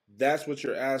not, that's what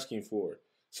you're asking for.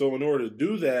 So in order to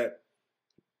do that,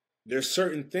 there's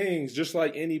certain things, just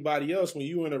like anybody else, when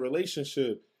you're in a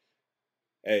relationship,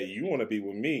 hey, you want to be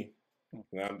with me.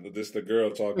 Now, this is the girl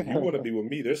talking. You want to be with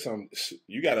me. There's some,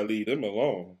 you got to leave them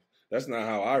alone. That's not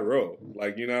how I roll.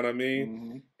 Like, you know what I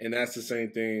mean? And that's the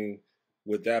same thing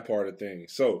with that part of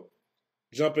things. So,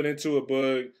 jumping into it,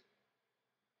 Bug,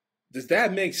 does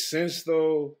that make sense,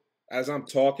 though, as I'm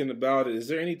talking about it? Is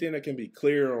there anything that can be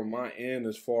clear on my end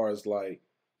as far as, like,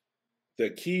 the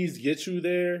keys get you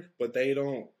there, but they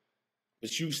don't,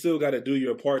 but you still got to do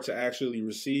your part to actually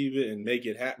receive it and make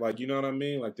it happen? Like, you know what I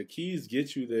mean? Like, the keys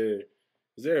get you there.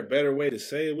 Is there a better way to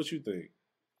say it? What you think?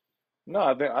 No,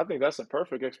 I think that's a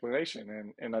perfect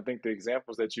explanation, and I think the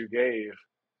examples that you gave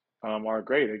are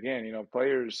great. Again, you know,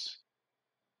 players.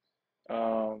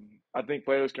 I think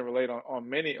players can relate on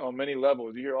many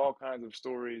levels. You hear all kinds of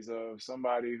stories of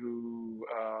somebody who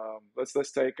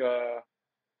let's take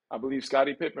I believe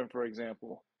Scottie Pippen, for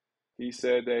example. He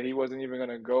said that he wasn't even going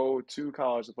to go to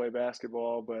college to play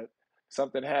basketball, but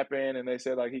something happened, and they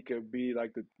said like he could be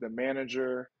like the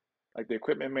manager, like the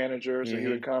equipment manager. So he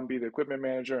would come be the equipment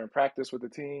manager and practice with the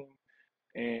team,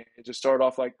 and it just started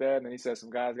off like that. And then he said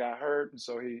some guys got hurt, and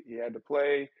so he had to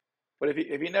play. But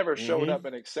if he never showed up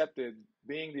and accepted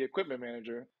being the equipment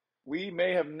manager, we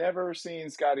may have never seen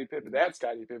Scottie Pippen. That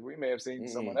Scottie Pippen, we may have seen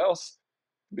someone else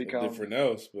become different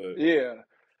else, but yeah.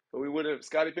 But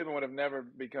Scottie Pippen would have never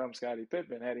become Scottie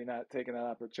Pippen had he not taken that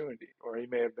opportunity, or he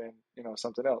may have been, you know,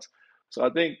 something else. So I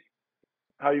think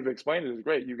how you've explained it is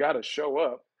great. You got to show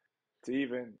up to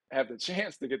even have the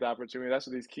chance to get the opportunity. That's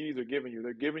what these keys are giving you.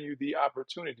 They're giving you the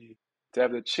opportunity to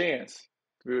have the chance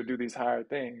to be able to do these higher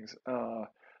things.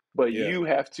 But you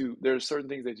have to, there's certain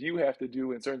things that you have to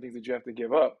do and certain things that you have to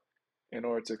give up in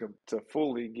order to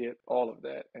fully get all of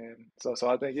that. And so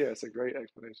I think, yeah, it's a great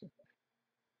explanation.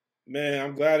 Man,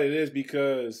 I'm glad it is,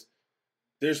 because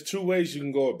there's two ways you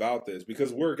can go about this,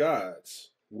 because we're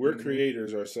gods. We're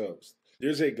creators ourselves.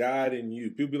 There's a God in you.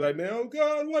 People be like, man, oh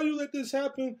God, why you let this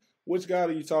happen? Which God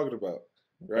are you talking about,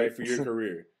 right, for your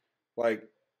career? Like,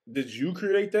 did you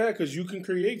create that? Because you can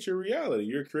create your reality.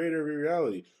 You're a creator of your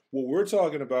reality. What we're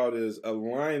talking about is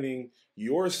aligning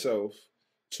yourself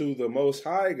to the Most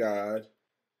High God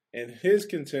and His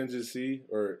contingency,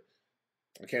 or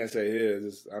I can't say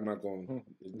His. I'm not going.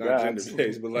 It's not gender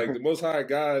based, but like the Most High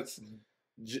God's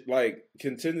like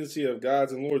contingency of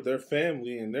gods and lords, their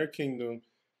family and their kingdom,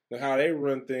 and how they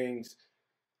run things.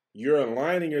 You're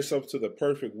aligning yourself to the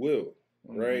perfect will,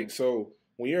 right? So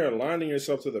when you're aligning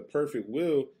yourself to the perfect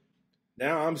will,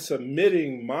 now I'm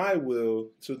submitting my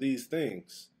will to these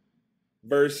things.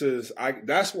 Versus,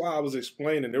 that's why I was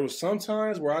explaining. There was some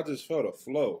times where I just felt a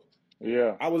flow.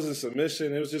 Yeah. I was in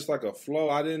submission. It was just like a flow.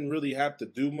 I didn't really have to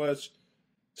do much.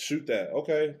 Shoot that.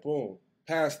 Okay, boom.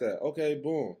 Pass that. Okay,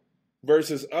 boom.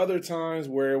 Versus other times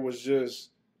where it was just,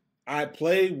 I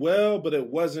played well, but it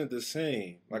wasn't the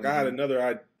same. Like I had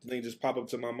another thing just pop up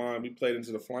to my mind. We played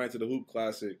into the Flying to the Hoop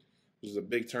Classic, which is a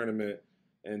big tournament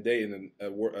in Dayton,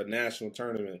 a national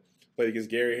tournament. Played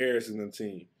against Gary Harrison and the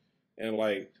team. And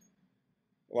like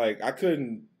I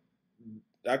couldn't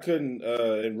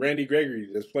and Randy Gregory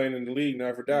that's playing in the league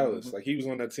now for Dallas. Like he was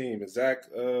on that team. And Zach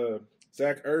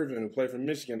Irvin, who played for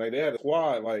Michigan, like they had a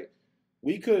squad. Like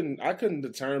I couldn't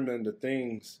determine the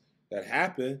things that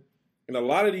happened. And a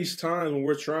lot of these times when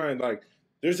we're trying, like,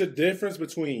 there's a difference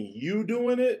between you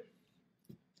doing it.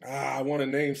 I want to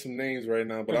name some names right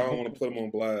now, but I don't want to put them on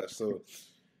blast. So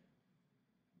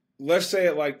let's say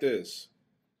it like this.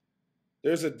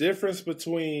 There's a difference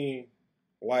between,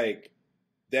 like,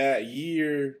 that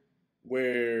year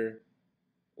where,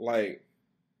 like,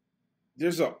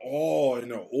 there's an awe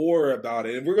and an aura about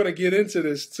it. And we're going to get into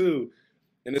this, too.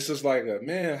 And it's just like,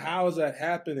 man, how is that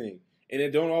happening? And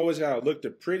it don't always gotta look the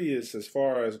prettiest as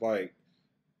far as like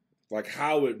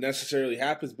how it necessarily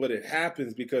happens, but it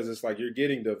happens because it's like you're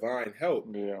getting divine help.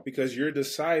 Yeah. Because you're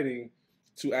deciding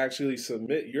to actually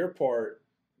submit your part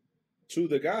to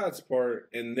the God's part,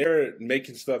 and they're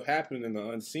making stuff happen in the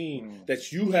unseen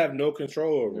that you have no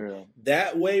control over. Yeah.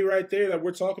 That way right there that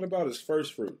we're talking about is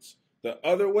first fruits. The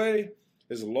other way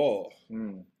is law.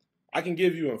 I can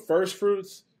give you in first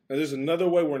fruits, and there's another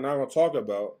way we're not gonna talk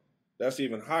about. That's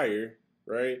even higher,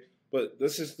 right? But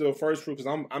this is still first fruit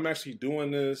because I'm actually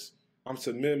doing this. I'm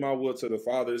submitting my will to the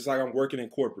Father. It's like I'm working in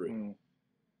corporate.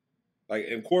 Like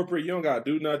in corporate, you don't gotta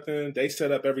do nothing. They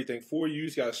set up everything for you. You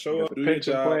just gotta show up, do your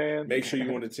job, plan. make sure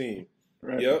you're on the team.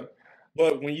 Right. Yep.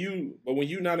 But when you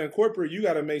not in corporate, you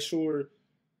gotta make sure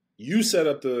you set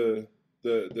up the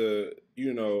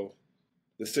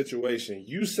situation.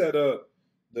 You set up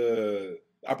the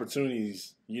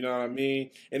opportunities, you know what I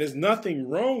mean? And there's nothing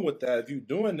wrong with that if you're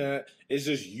doing that. It's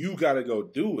just you got to go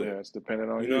do it. Yeah, it's dependent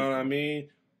on you. You know what I mean?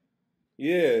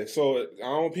 Yeah, so I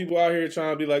don't want people out here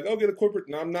trying to be like, oh, get a corporate.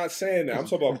 No, I'm not saying that. I'm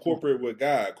talking about corporate with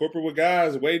God. Corporate with God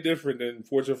is way different than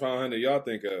Fortune 500 y'all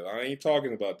think of. I ain't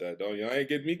talking about that, though. Y'all ain't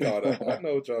getting me caught up. I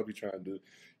know what y'all be trying to do.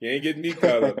 You ain't getting me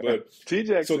caught up. But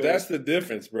TJ so that's the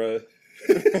difference, bro.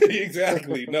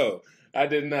 Exactly. No, I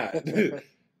did not.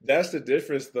 That's the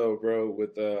difference, though, bro,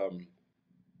 with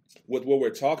what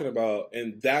we're talking about.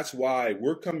 And that's why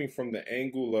we're coming from the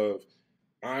angle of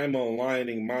I'm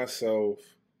aligning myself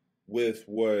with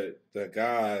what the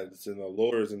gods and the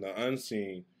lords and the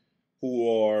unseen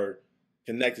who are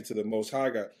connected to the Most High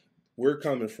God. We're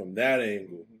coming from that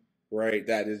angle, right?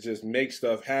 That it just makes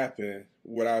stuff happen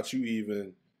without you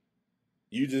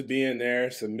just being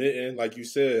there, submitting. Like you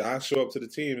said, I show up to the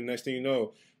team, and next thing you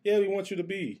know, yeah, we want you to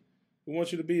be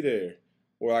there.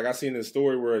 Or like I seen this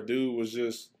story where a dude was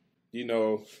just, he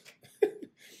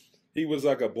was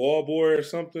like a ball boy or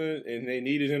something, and they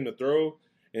needed him to throw.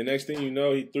 And next thing you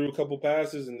know, he threw a couple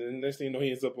passes, and then next thing you know,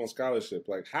 he ends up on scholarship.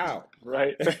 Like, how?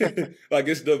 Right. Like,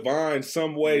 it's divine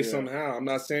some way, somehow. I'm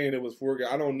not saying it was for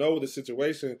God. I don't know the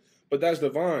situation, but that's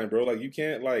divine, bro. Like, you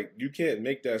can't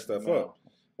make that stuff up.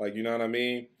 Like, you know what I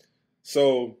mean?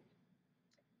 So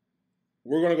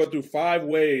we're going to go through 5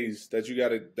 ways that you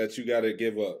gotta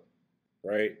give up,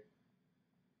 right?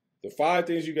 The 5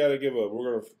 things you got to give up.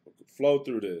 We're going to flow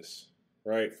through this,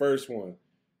 right? First one.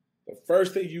 The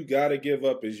first thing you got to give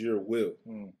up is your will.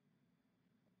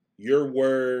 Your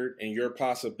word and your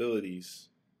possibilities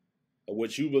of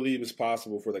what you believe is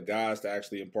possible for the gods to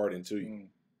actually impart into you.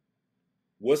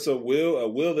 What's a will? A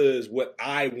will is what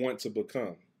I want to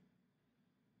become,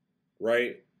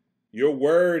 right? Your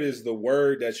word is the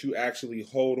word that you actually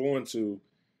hold on to,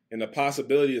 and the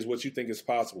possibility is what you think is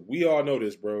possible. We all know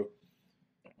this, bro.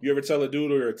 You ever tell a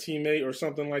dude or a teammate or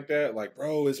something like that, like,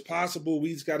 bro, it's possible,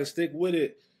 we just got to stick with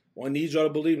it. Well, I need y'all to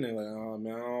believe in it. Like, oh,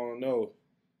 man, I don't know.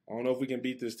 I don't know if we can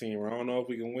beat this team, or I don't know if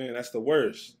we can win. That's the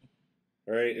worst,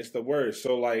 right? It's the worst.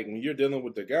 So, like, when you're dealing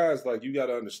with the guys, like, you got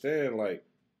to understand, like,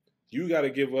 you got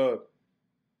to give up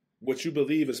what you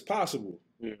believe is possible.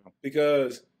 Yeah.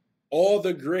 Because all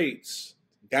the greats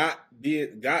got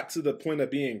to the point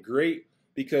of being great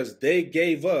because they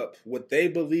gave up what they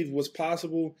believed was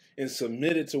possible and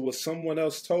submitted to what someone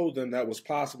else told them that was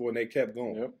possible, and they kept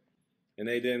going. Yep. And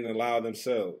they didn't allow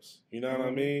themselves. You know what I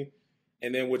Mm-hmm. mean?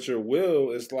 And then with your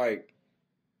will, it's like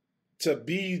to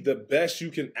be the best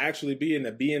you can actually be and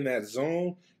to be in that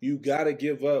zone, you got to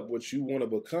give up what you want to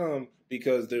become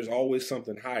because there's always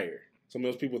something higher. So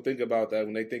most people think about that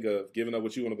when they think of giving up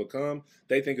what you want to become.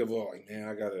 They think of, oh, like, man,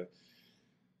 I got to,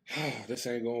 this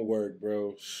ain't going to work,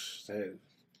 bro.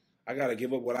 I got to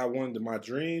give up what I wanted to my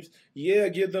dreams. Yeah,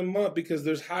 give them up because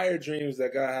there's higher dreams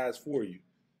that God has for you.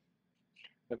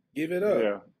 Give it up.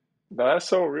 Yeah. Now, that's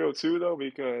so real too, though,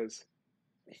 because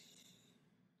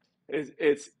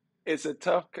it's a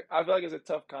tough. I feel like it's a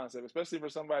tough concept, especially for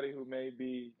somebody who may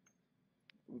be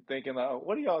thinking like, "Oh,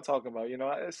 what are y'all talking about?" You know,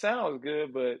 it sounds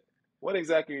good, but what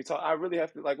exactly are you talking? I really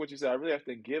have to, like what you said, I really have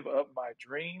to give up my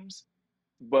dreams.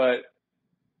 But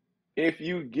if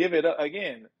you give it up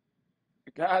again,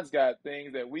 God's got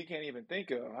things that we can't even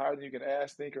think of, higher than you can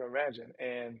ask, think, or imagine.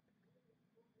 And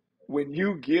when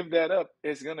you give that up,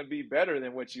 it's gonna be better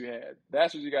than what you had.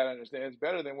 That's what you gotta understand. It's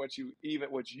better than what you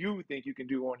think you can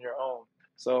do on your own.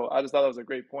 So I just thought that was a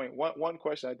great point. One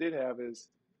question I did have is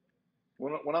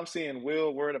when I'm seeing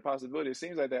will, word, and possibility, it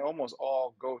seems like they almost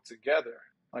all go together,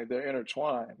 like they're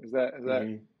intertwined. Is that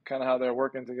kind of how they're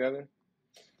working together?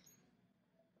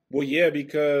 Well, yeah,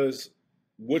 because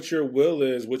what your will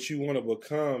is, what you want to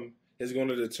become, is going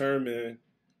to determine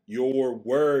your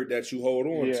word that you hold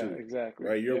on to. Yeah, exactly.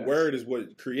 Right? Your Yes. word is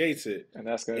what creates it. And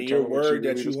that's going to And your determine what you word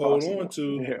that believe you is hold possible. on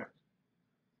to, Yeah.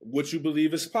 what you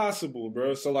believe is possible,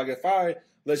 bro. So, like,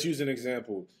 let's use an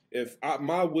example. If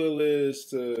my will is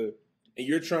to, and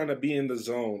you're trying to be in the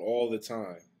zone all the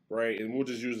time, right? And we'll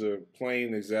just use a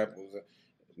plain example.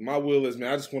 My will is,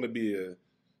 man, I just want to be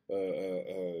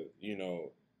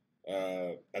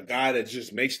a guy that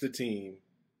just makes the team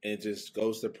and just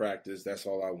goes to practice. That's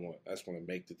all I want. I just want to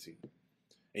make the team.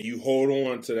 And you hold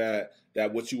on to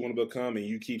that what you want to become, and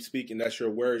you keep speaking. That's your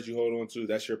words you hold on to.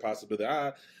 That's your possibility.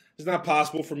 It's not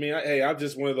possible for me. I'm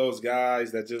just one of those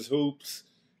guys that just hoops.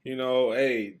 You know,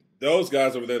 hey, those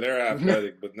guys over there, they're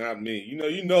athletic, but not me.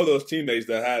 You know those teammates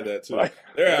that had that too.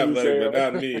 They're athletic, but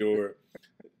not me. Or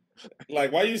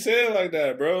like, why you say it like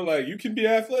that, bro? Like, you can be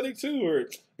athletic too, or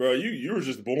bro, you were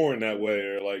just born that way,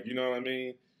 or like, you know what I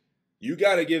mean? You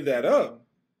got to give that up.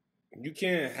 You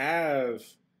can't have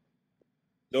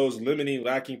those limiting,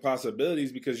 lacking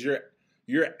possibilities because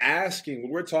you're asking,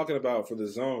 what we're talking about for the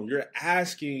zone, you're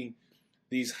asking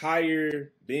these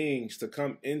higher beings to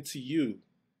come into you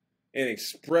and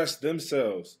express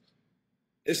themselves.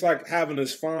 It's like having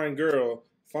this fine girl,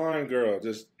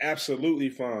 just absolutely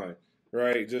fine,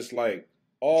 right? Just like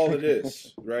all of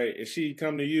this, right? And she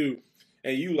come to you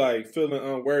and you like feeling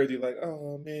unworthy, like,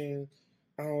 oh man,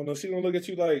 I don't know. She gonna look at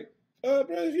you like, bro,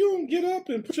 if you don't get up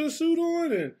and put your suit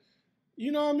on and,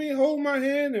 you know what I mean, hold my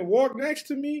hand and walk next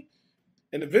to me.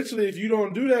 And eventually, if you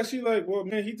don't do that, she like, well,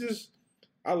 man,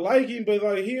 I like him, but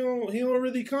like he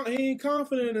ain't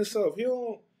confident in himself. He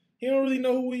don't really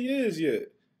know who he is yet.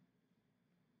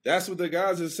 That's what the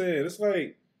guys are saying. It's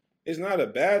like, it's not a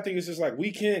bad thing. It's just like,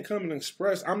 we can't come and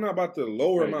express. I'm not about to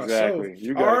lower myself.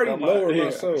 You I already come lowered out.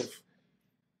 myself.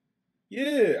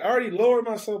 Yeah, I already lowered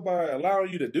myself by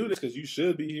allowing you to do this because you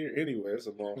should be here anyway. It's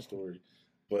a long story.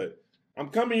 But I'm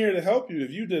coming here to help you.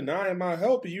 If you denying my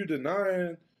help, you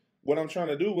denying what I'm trying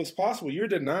to do, what's possible, you're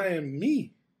denying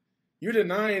me. You're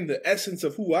denying the essence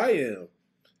of who I am.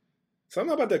 So I'm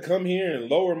not about to come here and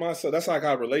lower myself. That's like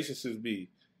how relationships be.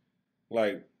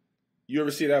 Like, you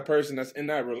ever see that person that's in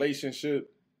that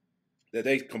relationship that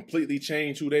they completely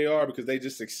change who they are because they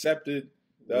just accepted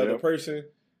the other person?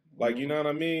 Like, you know what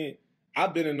I mean?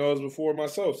 I've been in those before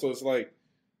myself. So it's like,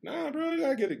 nah, bro, you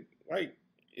gotta get it. Like,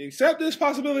 accept this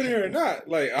possibility or not.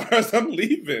 Like, or else I'm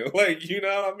leaving. Like, you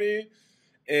know what I mean?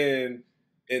 And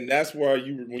that's where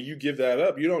when you give that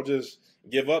up, you don't just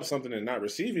give up something and not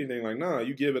receive anything. Like, nah,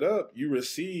 you give it up, you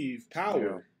receive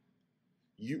power.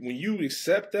 Yeah. When you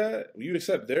accept that, when you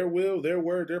accept their will, their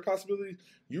word, their possibilities,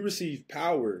 you receive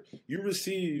power. You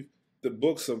receive the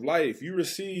books of life. You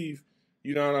receive,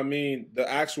 you know what I mean, the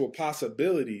actual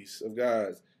possibilities of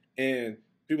God. And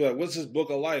people are like, what's this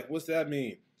book of life? What's that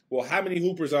mean? Well, how many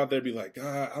hoopers out there be like,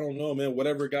 God, I don't know, man,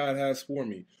 whatever God has for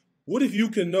me. What if you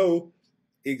can know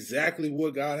exactly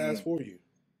what God has for you?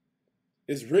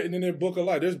 It's written in their book of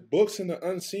life. There's books in the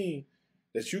unseen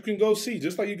that you can go see.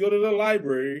 Just like you go to the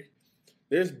library,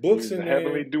 there's books in there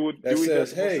that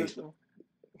says, hey,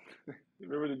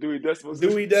 Remember the Dewey Decimal System?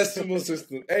 Dewey Decimal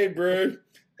System. Hey, bro.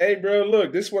 Hey, bro,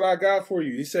 look, this is what I got for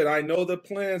you. He said, I know the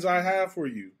plans I have for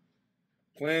you.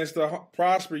 Plans to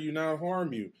prosper you, not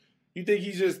harm you. You think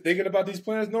he's just thinking about these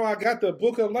plans? No, I got the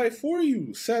book of life for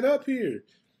you set up here.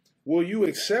 Will you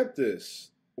accept this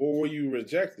or will you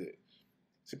reject it?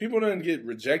 See, people didn't get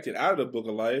rejected out of the book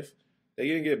of life. They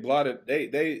didn't get blotted.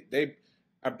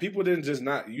 People didn't just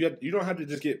not. You don't have to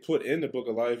just get put in the book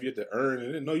of life. You have to earn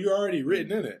it. No, you're already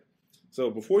written in it. So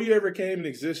before you ever came and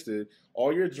existed,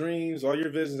 all your dreams, all your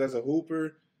visions as a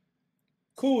hooper,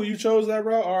 cool, you chose that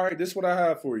route. All right, this is what I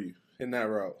have for you in that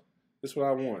route. This is what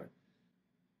I want.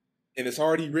 And it's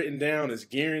already written down. It's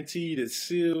guaranteed. It's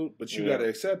sealed, but you got to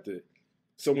accept it.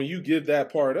 So when you give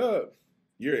that part up,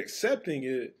 you're accepting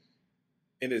it,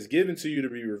 and it's given to you to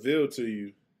be revealed to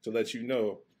you to let you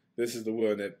know this is the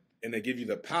will, and they give you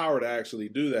the power to actually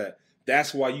do that.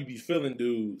 That's why you be feeling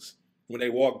dudes when they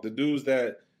walk, the dudes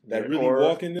that really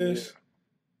walk in this,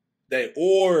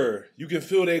 you can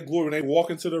feel their glory. When they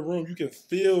walk into the room, you can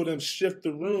feel them shift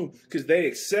the room because they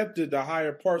accepted the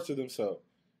higher parts of themselves.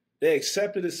 They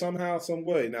accepted it somehow, some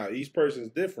way. Now, each person's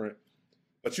different,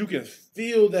 but you can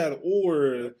feel that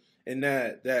aura and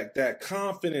that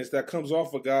confidence that comes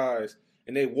off of guys,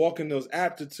 and they walk in those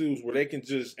aptitudes where they can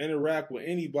just interact with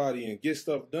anybody and get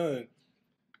stuff done.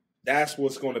 That's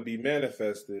what's going to be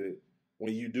manifested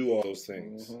when you do all those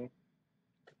things. Mm-hmm.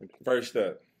 First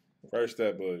step,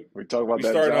 bud. We talk about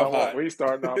that. Starting off hot. We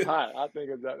starting off hot. I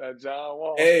think of that John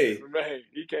Wall. Hey, man,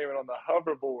 he came in on the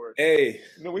hoverboard. Hey,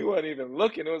 we wasn't even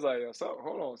looking. It was like,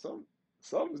 hold on,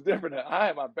 something's different. I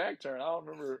had my back turned. I don't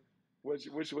remember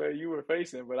which way you were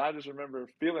facing, but I just remember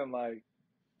feeling like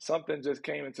something just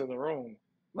came into the room.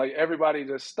 Like everybody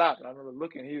just stopped. I remember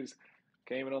looking. He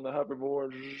came in on the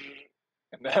hoverboard,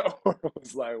 and that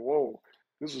was like, whoa,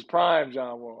 this was prime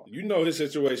John Wall. You know his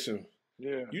situation.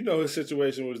 Yeah. You know his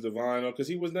situation was divine because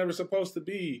he was never supposed to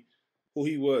be who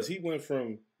he was. He went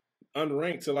from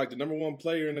unranked to like the number one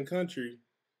player in the country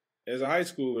as a high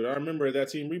schooler. I remember that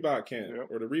Team Reebok camp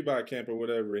or the Reebok camp or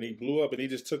whatever, and he blew up and he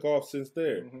just took off since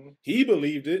there. Mm-hmm. He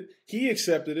believed it. He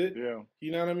accepted it. Yeah.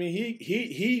 You know what I mean?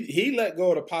 He let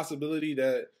go of the possibility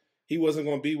that he wasn't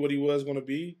going to be what he was going to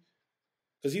be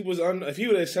because he was if he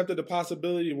would have accepted the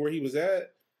possibility of where he was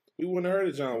at, we wouldn't have heard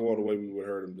of John Wall the way we would have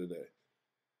heard him today.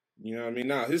 You know what I mean?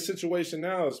 Now, his situation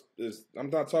now is I'm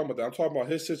not talking about that. I'm talking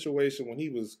about his situation when he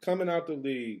was coming out the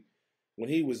league, when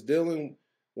he was at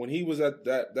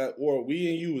that or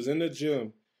we and you was in the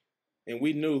gym and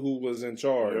we knew who was in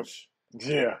charge of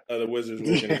the Wizards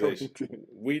organization.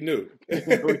 We knew.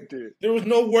 We did. There was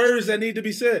no words that need to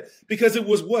be said because it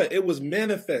was what? It was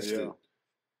manifested.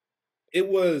 Yeah.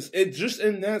 It just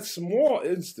in that small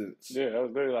instance. Yeah, that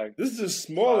was very like this is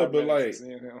smaller, but like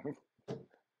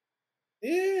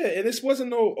yeah, and this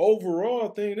wasn't no overall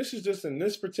thing. This is just in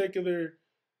this particular,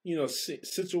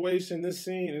 situation, this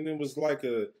scene, and it was like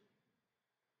there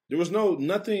was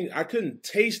nothing. I couldn't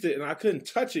taste it and I couldn't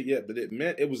touch it yet, but it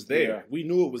meant it was there. Yeah. We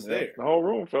knew it was there. The whole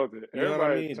room felt it. You know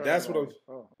what I mean? That's what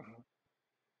the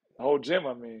whole gym.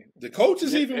 I mean, the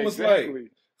coaches even was like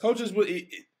coaches.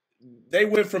 They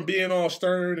went from being all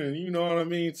stern and you know what I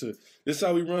mean to this is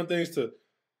how we run things to.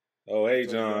 Oh, hey,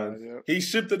 John. He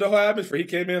shifted the whole atmosphere. He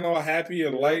came in all happy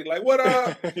and light, like, what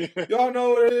up? Y'all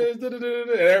know what it is. And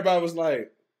everybody was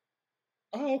like,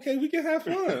 oh, okay, we can have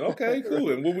fun. Okay,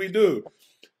 cool. And what we do?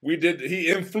 He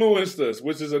influenced us,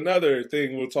 which is another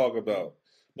thing we'll talk about.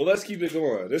 But let's keep it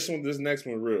going. This next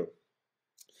one real.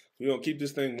 We're going to keep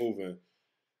this thing moving.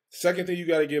 Second thing you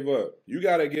got to give up. You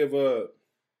got to give up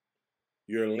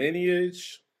your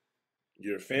lineage,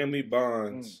 your family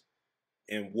bonds,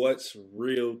 and what's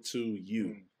real to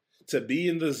you. To be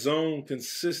in the zone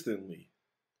consistently.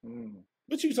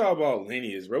 What you talk about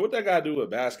lineage, bro? What that got to do with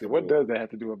basketball? What does that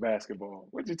have to do with basketball?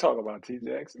 What you talk about, T.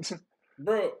 Jackson?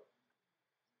 Bro,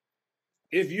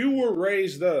 if you were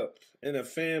raised up in a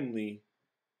family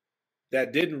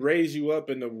that didn't raise you up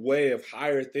in the way of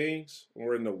higher things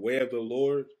or in the way of the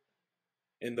Lord,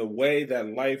 in the way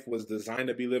that life was designed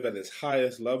to be lived at its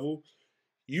highest level,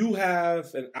 you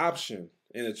have an option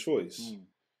and a choice.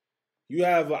 You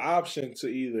have an option to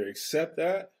either accept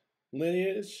that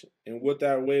lineage and what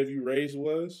that way of you raised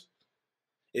was.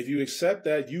 If you accept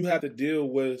that, you have to deal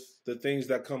with the things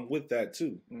that come with that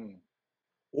too.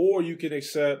 Or you can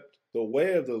accept the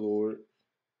way of the Lord,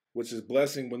 which is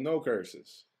blessing with no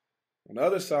curses. On the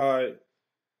other side,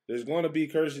 there's going to be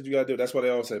curses you got to do. That's why they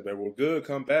all say, "But we're good,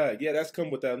 come bad." Yeah, that's come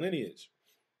with that lineage.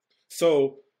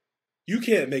 So you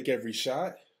can't make every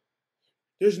shot.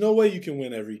 There's no way you can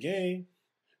win every game.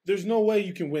 There's no way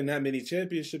you can win that many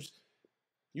championships.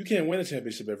 You can't win a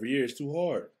championship every year. It's too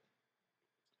hard.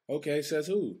 Okay, says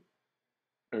who?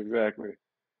 Exactly.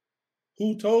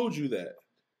 Who told you that?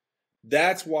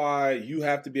 That's why you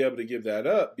have to be able to give that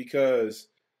up, because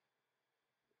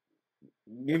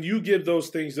when you give those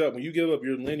things up, when you give up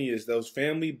your lineage, those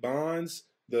family bonds,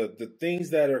 the things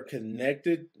that are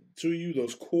connected to you,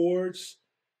 those cords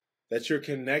that you're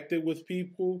connected with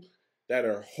people that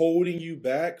are holding you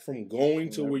back from going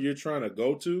to where you're trying to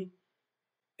go to,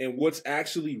 and what's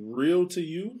actually real to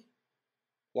you,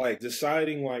 like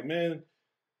deciding like, man,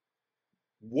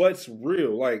 what's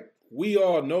real? Like, we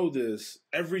all know this.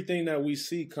 Everything that we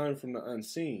see comes from the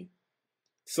unseen.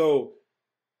 So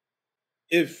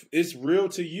if it's real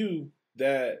to you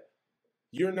that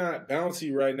you're not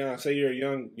bouncy right now, say you're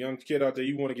a young kid out there,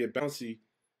 you want to get bouncy,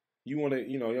 you want to,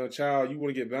 young child, you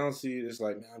want to get bouncy, it's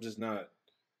like, man, I'm just not.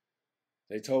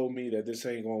 They told me that this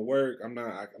ain't gonna work. I'm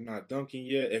not dunking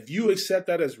yet. If you accept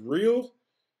that as real,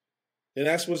 then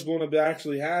that's what's going to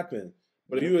actually happen.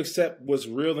 But if you accept what's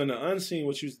real in the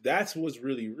unseen, that's what's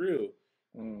really real.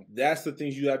 That's the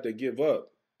things you have to give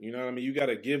up. You know what I mean? You got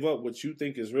to give up what you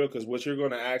think is real, because what you're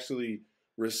going to actually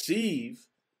receive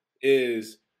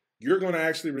is you're going to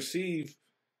actually receive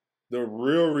the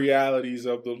real realities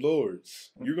of the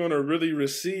Lord's. You're going to really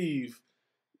receive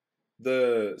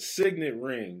the signet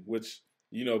ring, which,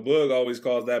 Bug always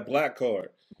calls that black card.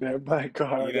 That black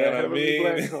card. You know what I mean?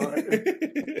 Black card.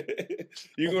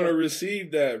 You're going to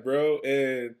receive that, bro.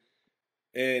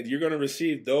 And you're going to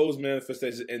receive those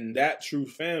manifestations in that true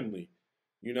family.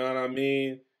 You know what I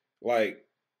mean? Like,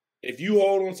 if you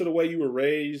hold on to the way you were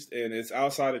raised and it's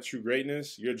outside of true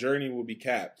greatness, your journey will be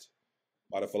capped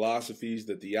by the philosophies,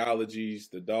 the theologies,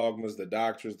 the dogmas, the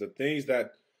doctrines, the things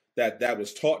that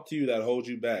was taught to you that hold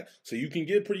you back. So you can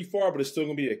get pretty far, but it's still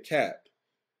going to be a cap,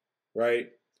 right?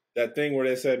 That thing where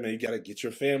they said, man, you got to get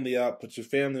your family out, put your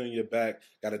family on your back,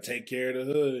 got to take care of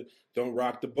the hood, don't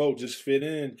rock the boat, just fit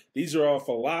in. These are all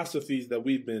philosophies that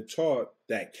we've been taught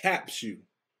that caps you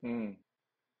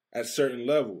at certain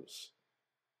levels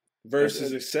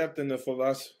versus accepting the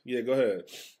philosophy. Yeah, go ahead.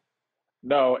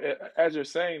 No, as you're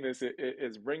saying this,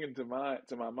 it's bringing to my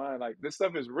mind, like, this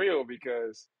stuff is real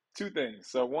because two things.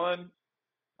 So one,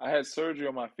 I had surgery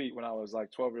on my feet when I was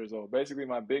like 12 years old. Basically,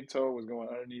 my big toe was going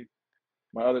underneath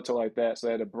my other toe like that. So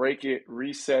I had to break it,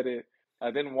 reset it.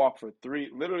 I didn't walk for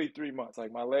literally 3 months.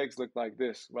 Like, my legs looked like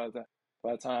this by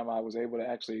the time I was able to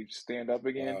actually stand up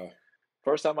again. Wow.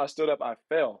 First time I stood up, I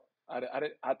fell. I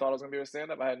thought I was gonna be able to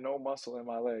stand up. I had no muscle in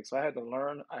my legs, so I had to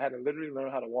literally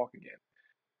learn how to walk again.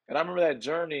 And I remember that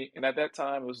journey. And at that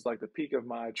time, it was like the peak of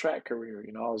my track career.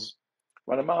 I was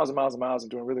running miles and miles and miles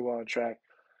and doing really well on track.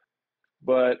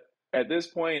 But at this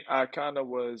point, I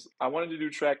wanted to do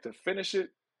track to finish it.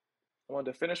 I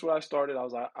wanted to finish what I started. I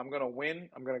was like, I'm going to win.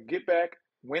 I'm going to get back,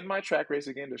 win my track race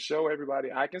again to show everybody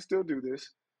I can still do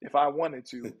this if I wanted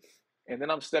to. And then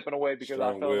I'm stepping away because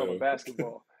I fell in love with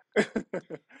basketball.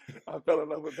 I fell in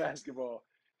love with basketball,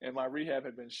 and my rehab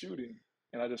had been shooting,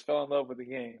 and I just fell in love with the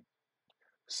game.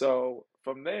 So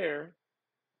from there,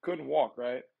 couldn't walk,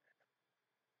 right?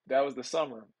 That was the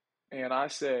summer. And I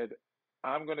said,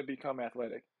 I'm going to become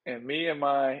athletic. And me and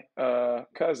my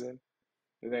cousin,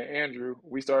 his name Andrew,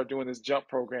 we started doing this jump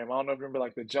program. I don't know if you remember,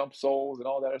 like, the Jump Souls and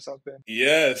all that or something.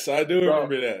 Yes, I do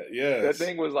remember that. Yes. That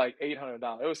thing was like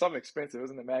 $800. It was something expensive. It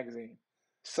was in the magazine.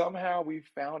 Somehow we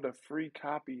found a free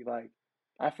copy. Like,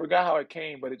 I forgot how it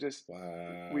came, but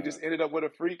we just ended up with a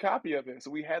free copy of it. So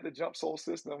we had the Jump Soul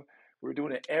system. We were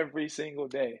doing it every single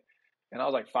day. And I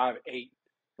was like 5'8".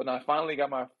 But I finally got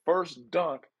my first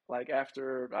dunk, like,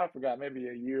 after, I forgot, maybe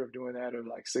a year of doing that, or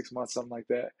like 6 months, something like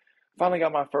that. Finally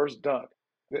got my first dunk.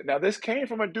 Now, this came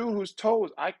from a dude whose toes,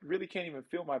 I really can't even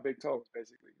feel my big toes,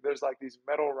 basically. There's like these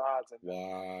metal rods.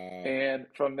 And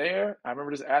from there, I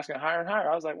remember just asking higher and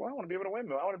higher. I was like, well, I want to be able to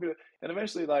windmill. I want to be, and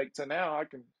eventually, like, to now,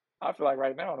 I feel like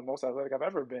right now I'm the most athletic I've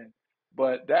ever been.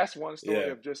 But that's one story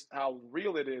of just how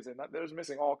real it is. And there's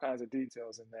missing all kinds of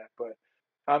details in that. But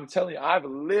I'm telling you, I've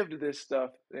lived this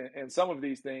stuff and some of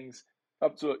these things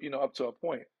up to a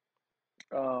point.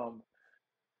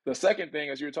 The second thing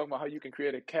is, you were talking about how you can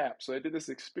create a cap. So they did this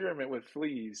experiment with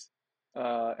fleas,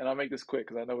 and I'll make this quick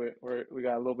because I know we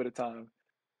got a little bit of time.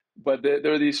 But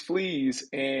there are these fleas,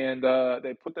 and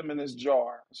they put them in this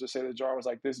jar. Let's just say the jar was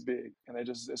like this big, and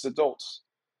it's adults.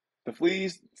 The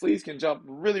fleas can jump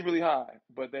really, really high,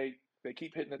 but they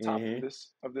keep hitting the top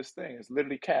of this thing. It's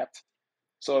literally capped.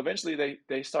 So eventually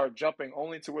they start jumping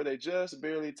only to where they just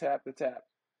barely tap the tap,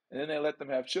 and then they let them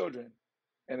have children,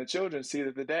 and the children see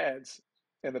that the dads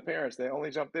and the parents, they only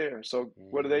jump there. So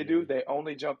what do? They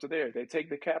only jump to there. They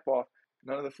take the cap off.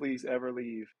 None of the fleas ever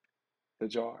leave the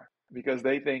jar because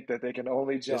they think that they can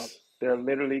only jump. They're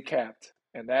literally capped.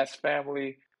 And that's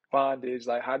family bondage.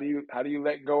 Like, how do you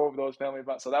let go of those family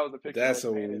bonds? So that was the picture That's that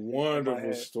a was painted in my wonderful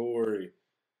head. story.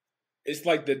 It's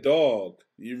like the dog.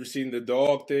 You ever seen the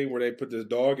dog thing where they put this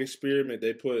dog experiment?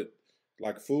 They put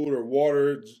like food or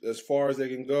water as far as they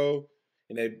can go,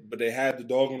 but they had the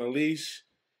dog on a leash,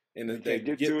 and they can't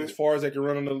get get to as it. far as they can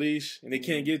run on the leash, and they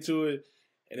can't get to it,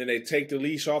 and then they take the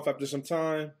leash off after some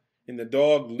time, and the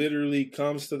dog literally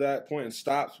comes to that point and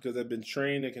stops because they've been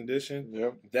trained and conditioned.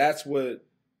 Yep. That's what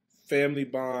family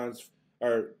bonds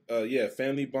are.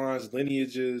 Family bonds,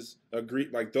 lineages,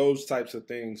 like those types of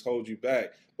things hold you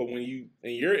back. But when you,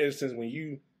 in your instance, when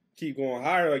you keep going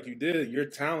higher like you did, your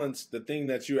talents, the thing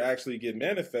that you actually get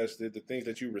manifested, the things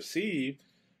that you receive,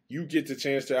 you get the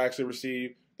chance to actually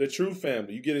receive the true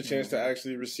family. You get a chance to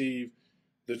actually receive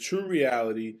the true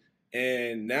reality.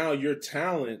 And now your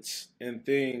talents and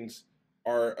things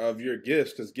are of your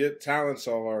gifts, because talents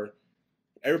are,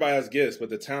 everybody has gifts, but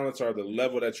the talents are the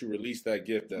level that you release that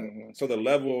gift at. So the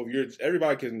level of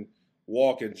everybody can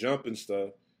walk and jump and stuff,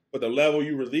 but the level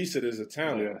you release it is a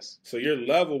talent. Yes. So your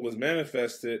level was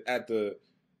manifested at the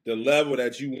level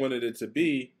that you wanted it to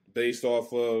be based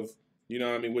off of,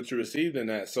 what you received in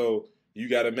that. So you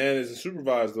got to manage and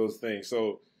supervise those things.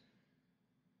 So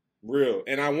real.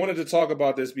 And I wanted to talk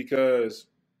about this because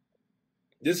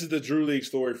this is the Drew League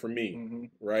story for me,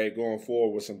 right? Going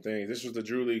forward with some things. This was the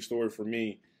Drew League story for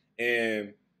me.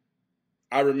 And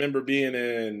I remember being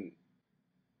in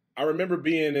LA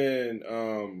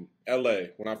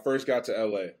when I first got to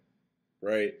LA,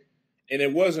 right? And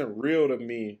it wasn't real to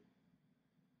me.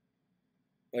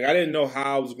 Like, I didn't know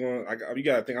how I was going. You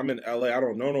got to think, I'm in LA. I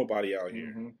don't know nobody out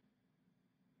here,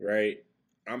 right?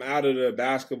 I'm out of the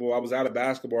basketball. I was out of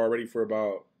basketball already for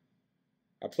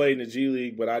I played in the G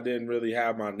League, but I didn't really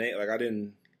have my name. Like,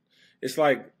 it's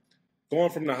like going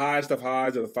from the highest of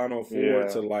highs of the Final Four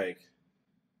to like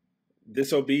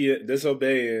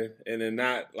disobeying, and then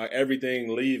not like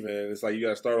everything leaving. It's like you got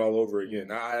to start all over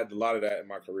again. I had a lot of that in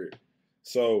my career.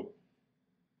 So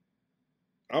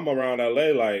I'm around LA,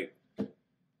 like,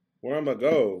 where I'm going to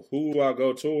go? Who do I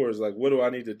go towards? Like, what do I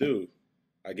need to do?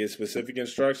 I get specific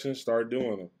instructions, start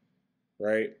doing them,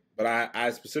 right? But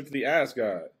I specifically asked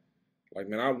God, like,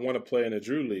 man, I want to play in the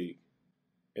Drew League.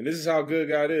 And this is how good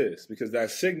God is, because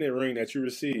that signet ring that you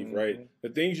receive, right? The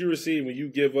things you receive when you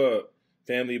give up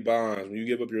family bonds, when you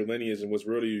give up your lineage and what's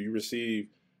real to you, you receive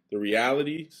the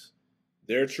realities,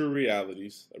 their true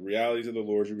realities, the realities of the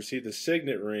Lord. You receive the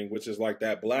signet ring, which is like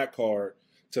that black card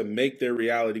to make their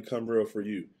reality come real for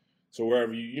you. So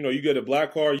wherever you get a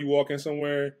black card, you walk in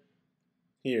somewhere,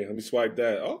 here, let me swipe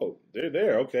that. Oh, they're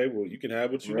there. Okay, well, you can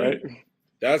have what you need.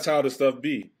 That's how the stuff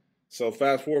be. So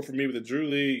fast forward for me with the Drew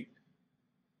League,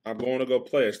 I'm going to go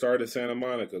play. I started in Santa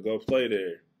Monica, go play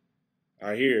there.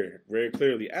 I hear very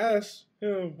clearly, ask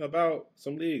him about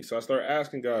some leagues. So I start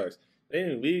asking guys, they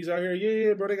any leagues out here?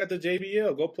 Yeah, bro, they got the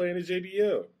JBL. Go play in the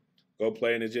JBL. Go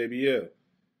play in the JBL.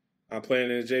 I'm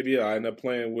playing in the JBL. I end up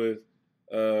playing with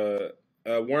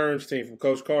Worms team from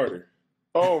Coach Carter.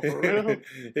 Oh, for real?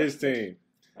 His team.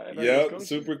 Yep,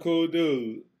 super cool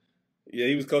dude. Yeah,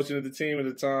 he was coaching at the team at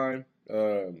the time.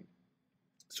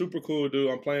 Super cool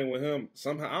dude. I'm playing with him.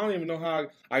 Somehow, I don't even know how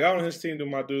I got on his team to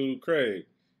my dude Craig.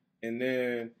 And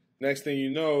then next thing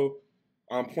you know,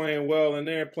 I'm playing well in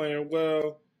there, playing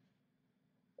well.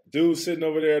 Dude sitting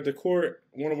over there at the court,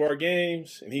 one of our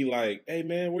games, and he like, hey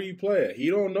man, where you play at? He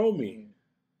don't know me.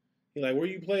 He like, where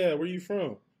you play at? Where you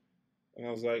from? And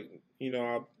I was like,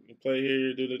 I play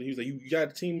here. He was like, you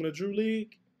got a team in the Drew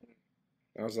League?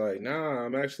 I was like, nah, I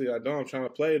don't. I'm trying to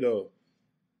play, though.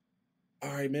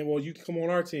 All right, man, well, you can come on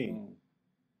our team.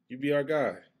 You be our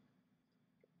guy.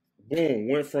 Boom.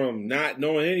 Went from not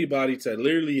knowing anybody to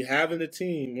literally having a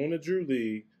team on the Drew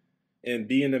League and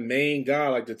being the main guy.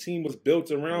 Like, the team was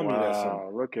built around me that summer.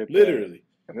 Look at literally.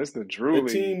 That. And it's the Drew League.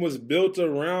 The team was built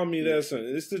around me that summer.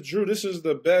 It's the Drew. This is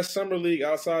the best summer league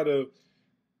outside of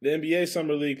the NBA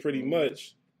summer league, pretty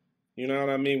much. You know what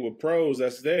I mean? With pros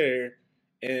that's there.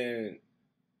 And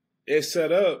it's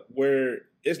set up where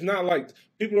it's not like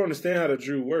people don't understand how the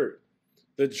Drew work.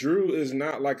 The Drew is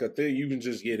not like a thing you can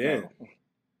just get in.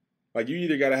 Like, you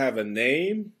either got to have a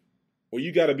name or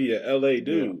you got to be an LA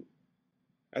dude.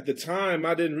 At the time,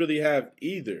 I didn't really have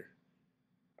either.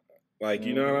 Like,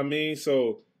 you know what I mean?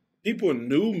 So people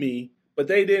knew me, but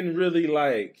they didn't really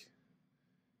like.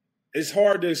 It's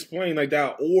hard to explain. Like,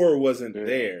 that aura wasn't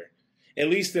there, at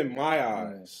least in my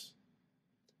eyes.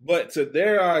 But to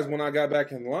their eyes, when I got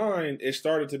back in line, it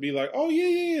started to be like, oh,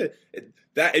 yeah.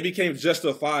 It became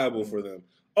justifiable for them.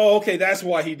 Oh, okay, that's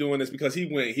why he doing this, because he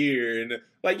went here. And,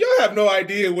 like, y'all have no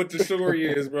idea what the story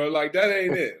is, bro. Like, that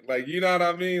ain't it. Like, you know what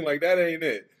I mean? Like, that ain't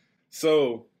it.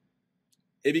 So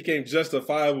it became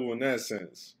justifiable in that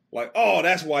sense. Like, oh,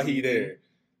 that's why he there.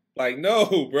 Like,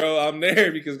 no, bro, I'm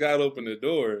there because God opened the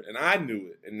door, and I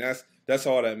knew it, and that's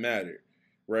all that mattered,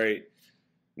 right?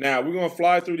 Now, we're going to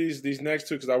fly through these next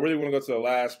two because I really want to go to the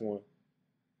last one.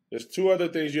 There's two other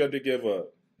things you have to give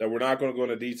up that we're not going to go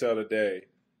into detail today,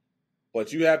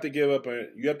 but you have to give up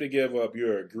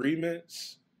your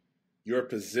agreements, your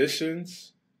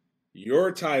positions,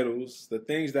 your titles, the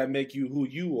things that make you who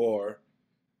you are,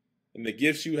 and the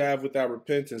gifts you have without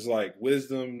repentance, like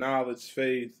wisdom, knowledge,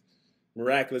 faith,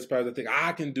 miraculous powers. I think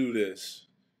I can do this.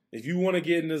 If you want to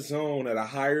get in the zone at a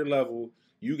higher level,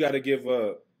 you got to give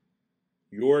up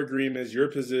your agreements, your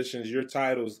positions, your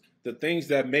titles, the things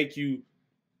that make you,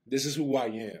 this is who I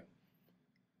am.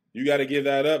 You got to give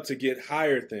that up to get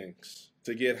higher things,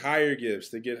 to get higher gifts,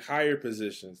 to get higher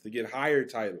positions, to get higher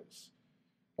titles.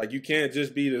 Like, you can't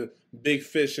just be the big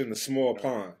fish in the small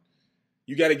pond.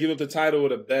 You got to give up the title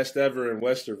of the best ever in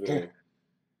Westerville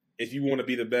if you want to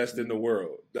be the best in the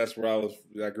world. That's where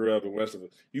I grew up in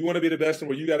Westerville. You want to be the best in the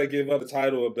world, you got to give up the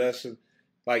title of best.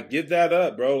 Like, give that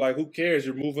up, bro. Like, who cares?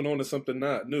 You're moving on to something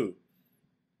not new.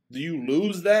 Do you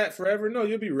lose that forever? No,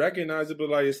 you'll be recognized, but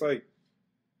like, it's like,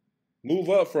 move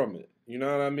up from it. You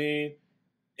know what I mean?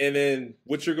 And then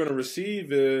what you're going to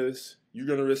receive is you're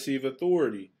going to receive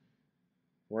authority,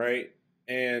 right?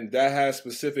 And that has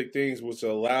specific things which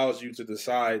allows you to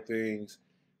decide things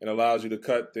and allows you to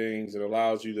cut things and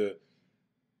allows you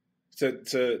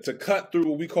to cut through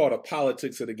what we call the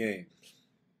politics of the game,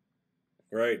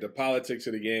 right? The politics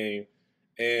of the game.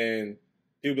 And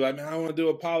people be like, man, I want to do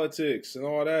a politics and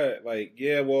all that. Like,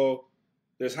 yeah, well,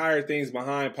 there's higher things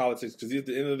behind politics because at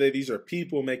the end of the day, these are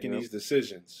people making these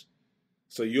decisions.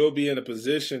 So you'll be in a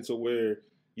position to where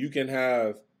you can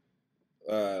have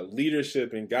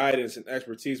leadership and guidance and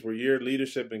expertise where your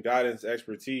leadership and guidance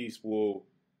expertise will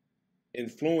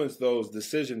influence those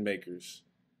decision makers,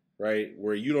 right?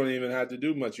 Where you don't even have to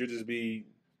do much. You'll just be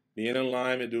in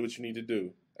alignment, do what you need to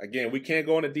do. Again, we can't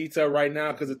go into detail right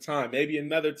now because of time. Maybe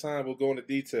another time we'll go into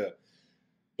detail.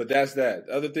 But that's that.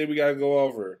 The other thing we got to go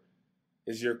over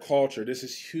is your culture. This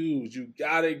is huge. You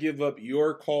got to give up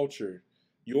your culture,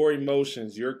 your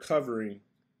emotions, your covering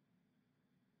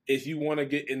if you want to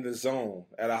get in the zone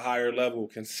at a higher level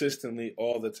consistently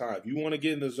all the time. If you want to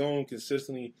get in the zone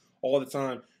consistently all the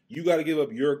time, you got to give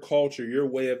up your culture, your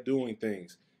way of doing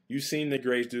things. You've seen the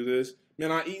greats do this.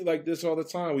 Man, I eat like this all the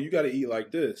time. Well, you got to eat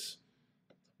like this.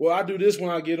 Well, I do this when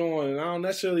I get on, and I don't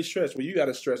necessarily stretch. Well, you got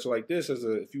to stretch like this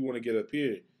if you want to get up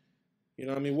here. You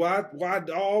know what I mean? Why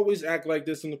I always act like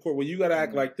this in the court? Well, you got to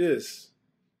act like this,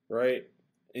 right?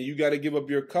 And you got to give up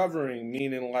your covering,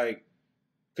 meaning like,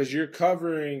 because you're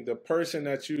covering the person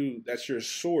that's your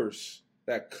source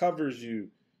that covers you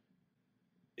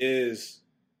is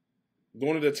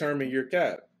going to determine your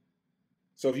cap.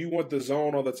 So if you want the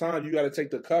zone all the time, you got to take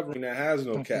the covering that has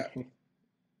no cap,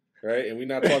 right? And we're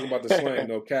not talking about the slang,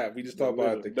 no cap. We just talk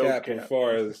about the cap as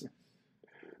far as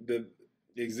the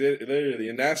exit, literally.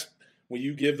 And that's when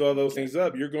you give all those things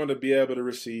up, you're going to be able to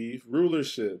receive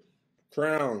rulership,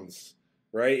 crowns,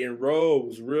 right? And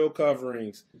robes, real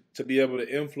coverings to be able to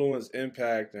influence,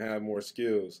 impact, and have more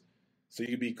skills. So you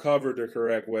can be covered the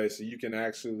correct way so you can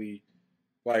actually,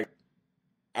 like,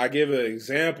 I give an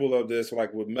example of this,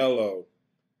 like with Melo.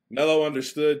 Melo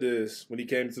understood this when he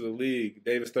came to the league.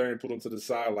 David Stern put him to the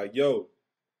side like, yo,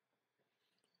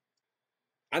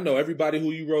 I know everybody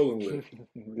who you rolling with.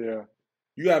 Yeah.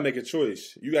 You got to make a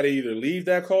choice. You got to either leave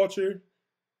that culture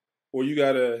or you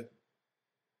got to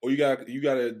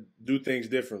do things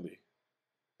differently.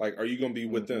 Like, are you going to be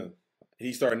with them?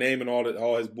 He started naming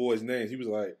all his boys' names. He was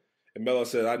like, and Melo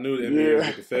said, I knew the NBA was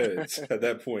with the feds at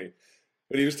that point.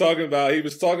 But he was talking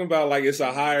about like it's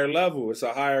a higher level. It's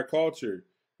a higher culture,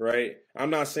 right? I'm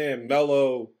not saying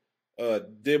Melo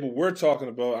did what we're talking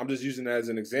about. I'm just using that as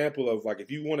an example of like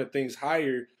if you wanted things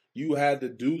higher, you had to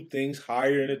do things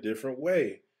higher in a different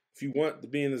way. If you want to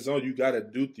be in the zone, you got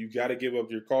to give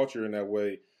up your culture in that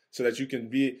way so that you can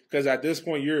be, because at this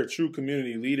point you're a true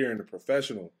community leader and a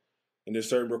professional, and there's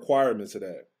certain requirements of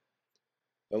that.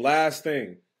 The last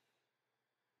thing,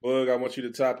 Bug, I want you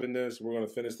to tap in this. We're going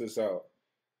to finish this out.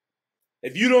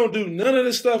 If you don't do none of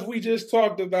the stuff we just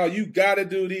talked about, you got to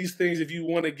do these things if you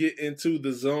want to get into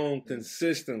the zone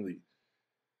consistently.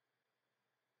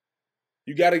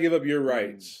 You got to give up your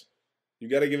rights. You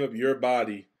got to give up your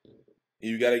body.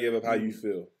 And you got to give up how you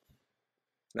feel.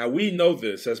 Now, we know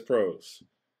this as pros.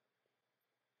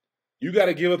 You got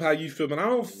to give up how you feel. But I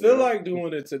don't feel like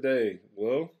doing it today.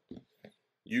 Well,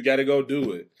 you got to go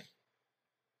do it.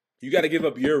 You got to give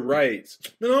up your rights.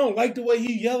 No, I don't like the way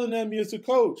he yelling at me as a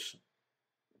coach.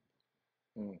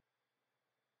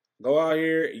 Go out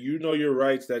here. You know your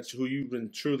rights. That's who you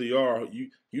been truly are.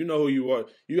 You know who you are.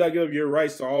 You gotta give up your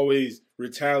rights to always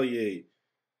retaliate.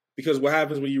 Because what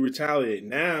happens when you retaliate?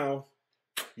 Now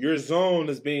your zone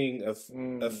is being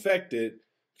affected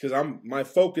because my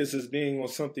focus is being on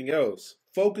something else.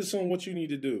 Focus on what you need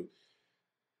to do.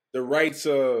 The rights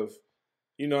of,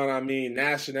 you know what I mean,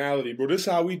 nationality, bro. This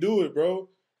is how we do it, bro.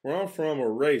 Where I'm from,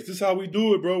 or race. This is how we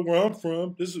do it, bro. Where I'm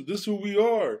from. This is who we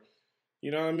are.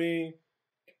 You know what I mean?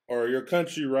 Or your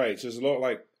country rights. It's low,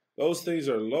 like those things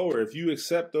are lower. If you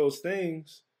accept those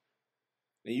things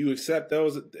and you accept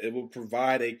those, it will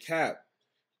provide a cap.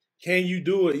 Can you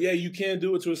do it? Yeah, you can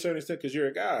do it to a certain extent because you're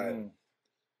a guy.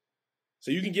 So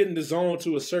you can get in the zone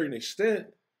to a certain extent,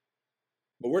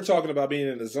 but we're talking about being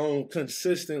in the zone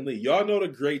consistently. Y'all know the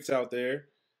greats out there.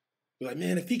 You're like,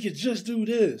 man, if he could just do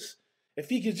this, if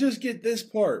he could just get this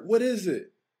part, what is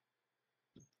it?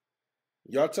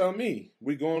 Y'all tell me.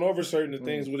 We're going over certain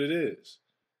things what it is,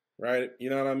 right? You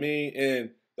know what I mean?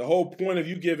 And the whole point of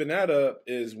you giving that up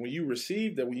is when you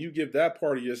receive that, when you give that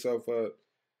part of yourself up,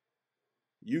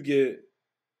 you get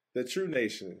the true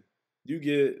nation. You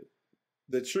get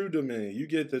the true domain. You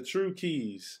get the true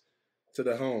keys to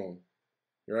the home,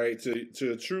 right?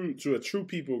 To a true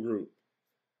people group,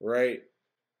 right?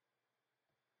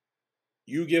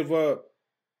 You give up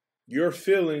your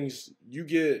feelings. You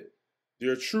get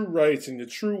your true rights and the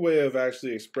true way of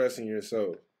actually expressing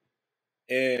yourself.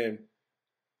 And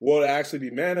what will actually be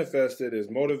manifested is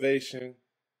motivation,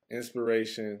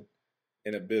 inspiration,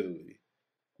 and ability.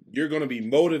 You're going to be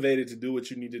motivated to do what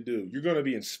you need to do. You're going to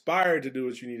be inspired to do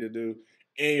what you need to do,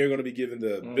 and you're going to be given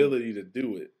the ability to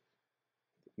do it.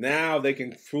 Now they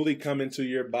can fully come into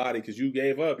your body because you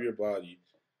gave up your body.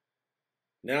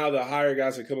 Now the higher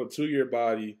guys can come up to your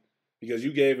body because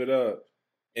you gave it up,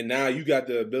 and now you got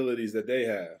the abilities that they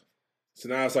have. So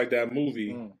now it's like that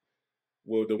movie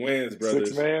with the Wayans brothers.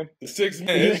 6 Man? The 6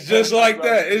 Man. It's just like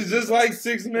that. It's just like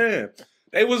 6 Man.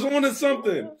 They was on to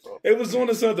something. It was on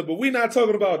to something. But we're not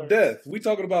talking about death. We're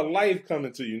talking about life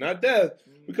coming to you, not death.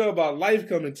 We're talking about life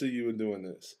coming to you and doing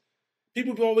this.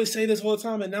 People always say this all the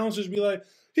time. Announcers be like,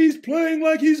 he's playing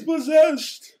like he's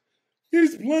possessed.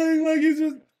 He's playing like he's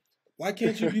just... Why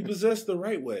can't you be possessed the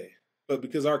right way? But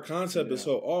because our concept is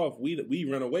so off, we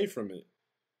run away from it.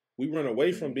 We run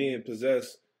away from being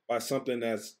possessed by something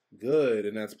that's good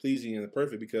and that's pleasing and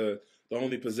perfect because the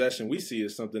only possession we see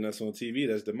is something that's on TV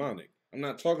that's demonic. I'm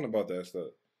not talking about that stuff.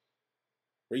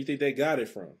 Where do you think they got it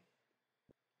from?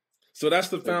 So that's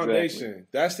the foundation. Exactly.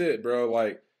 That's it, bro.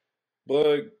 Like,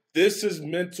 but this is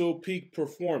mental peak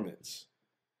performance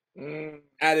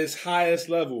at its highest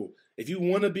level. If you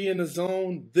want to be in the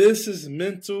zone, this is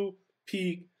mental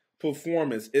peak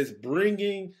performance. It's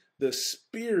bringing the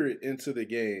spirit into the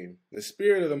game, the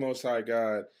spirit of the Most High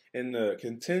God, and the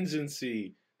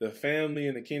contingency, the family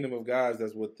and the kingdom of God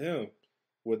that's with Him,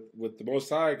 with the Most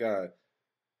High God.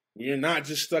 You're not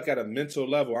just stuck at a mental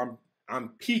level. I'm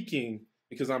peaking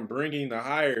because I'm bringing the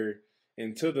higher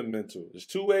into the mental. There's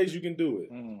 2 ways you can do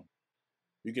it.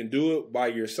 You can do it by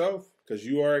yourself because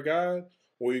you are a God,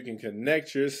 or you can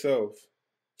connect yourself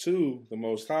to the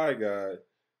Most High God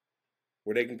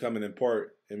where they can come and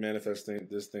impart and manifest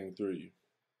this thing through you.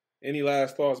 Any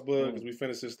last thoughts, Bud, as we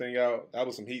finish this thing out? That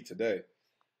was some heat today.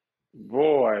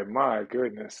 Boy, my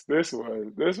goodness. This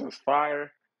was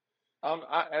fire.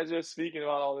 I just speaking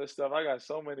about all this stuff, I got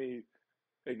so many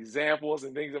examples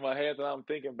and things in my head that I'm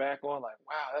thinking back on, like,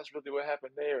 wow, that's really what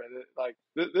happened there. Like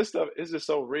this stuff is just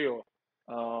so real.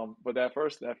 But that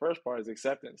first part is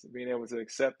acceptance, being able to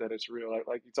accept that it's real,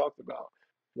 like you talked about.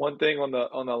 One thing on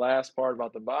the last part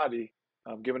about the body,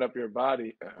 giving up your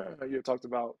body, you talked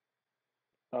about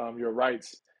your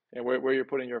rights and where you're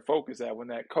putting your focus at when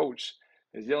that coach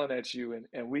is yelling at you,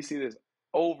 and we see this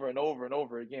over and over and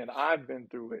over again. I've been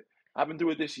through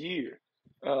it this year,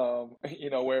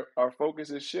 where our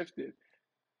focus is shifted.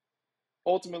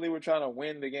 Ultimately, we're trying to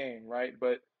win the game, right?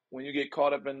 But when you get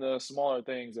caught up in the smaller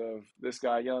things of this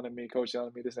guy yelling at me, coach yelling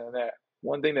at me, this and that,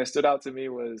 one thing that stood out to me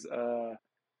was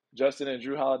Justin and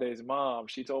Drew Holiday's mom.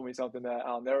 She told me something that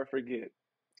I'll never forget.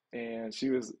 And she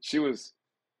was,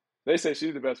 they say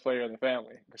she's the best player in the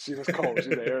family. She was cold.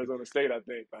 She's at Arizona State, I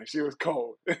think. Like, she was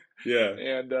cold. Yeah.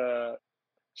 And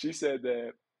she said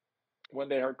that one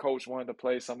day her coach wanted to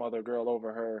play some other girl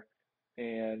over her.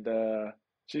 And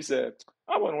she said,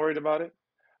 I wasn't worried about it.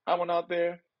 I went out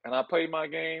there and I played my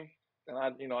game. And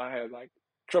I had like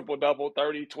triple-double,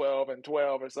 30, 12, and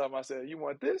 12 or something. I said, you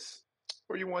want this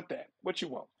or you want that? What you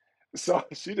want? So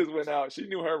she just went out. She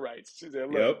knew her rights. She said,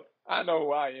 "Look, Yep. I know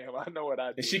who I am. I know what I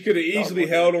do." And she could have easily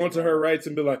held on to her rights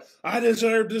and be like, I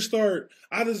deserve to start.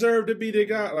 I deserve to be the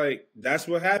guy. Like, that's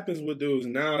what happens with dudes.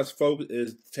 Now it's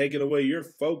taking away your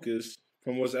focus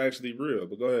from what's actually real.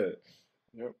 But go ahead.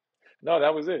 Yep. No,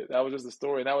 that was it. That was just the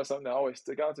story. And that was something that always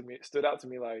stood out to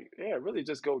me like, yeah, really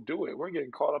just go do it. We're getting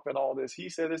caught up in all this. He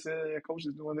said this and coach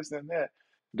is doing this and that.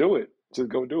 Do it. Just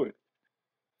go do it.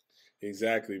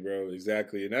 Exactly, bro.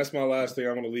 Exactly. And that's my last thing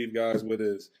I want to leave guys with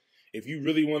is, if you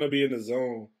really want to be in the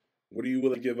zone, what are you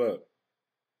willing to give up?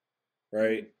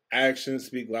 Right? Actions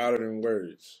speak louder than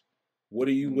words. What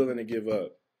are you willing to give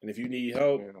up? And if you need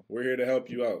help, we're here to help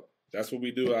you out. That's what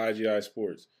we do at IGI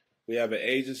Sports. We have an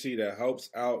agency that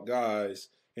helps out guys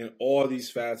in all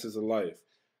these facets of life.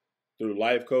 Through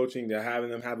life coaching, they're having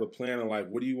them have a plan of like,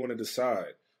 what do you want to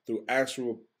decide? Through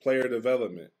actual player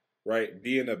development, right?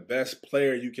 Being the best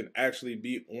player you can actually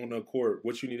be on the court.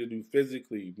 What you need to do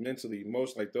physically, mentally,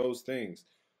 emotionally, like those things.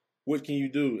 What can you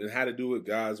do and how to do it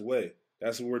God's way?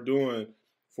 That's what we're doing.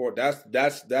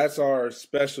 That's our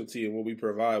specialty and what we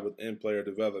provide within player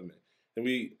development. And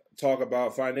we talk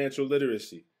about financial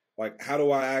literacy. Like, how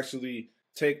do I actually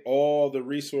take all the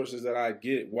resources that I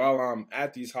get while I'm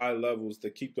at these high levels to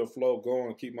keep the flow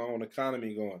going, keep my own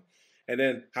economy going? And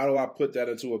then how do I put that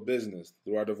into a business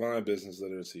through our divine business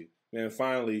literacy? And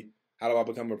finally, how do I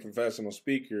become a professional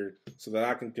speaker so that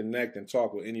I can connect and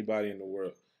talk with anybody in the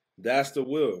world? That's the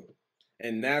will.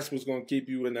 And that's what's going to keep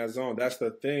you in that zone. That's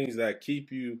the things that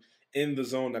keep you in the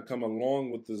zone, that come along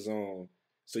with the zone,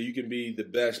 so you can be the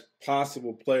best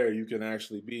possible player you can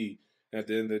actually be. And at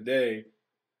the end of the day,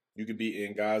 you can be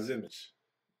in God's image,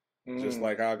 just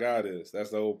like how God is. That's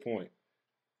the whole point.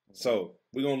 So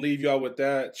we're going to leave y'all with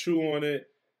that. Chew on it.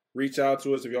 Reach out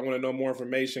to us. If y'all want to know more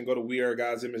information, go to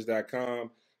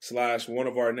wearegodsimage.com/one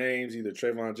of our names, either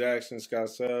Trayvon Jackson, Scott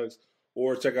Suggs,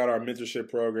 or check out our mentorship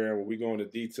program where we go into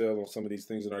detail on some of these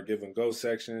things in our Give and Go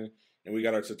section. And we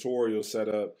got our tutorial set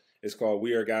up. It's called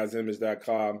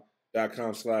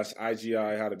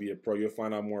wearegodsimage.com/IGI, how to be a pro. You'll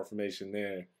find out more information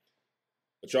there.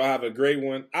 But y'all have a great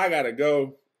one. I got to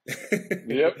go.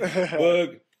 Yep.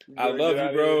 Bug, I love you,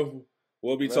 bro. Here.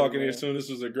 We'll be talking here soon. This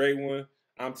was a great one.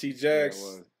 I'm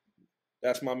T-Jax.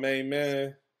 That's my main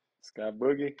man. Scott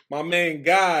Boogie. My main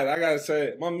guy. I got to say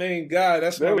it. My main guy.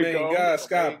 That's my main guy,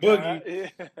 Scott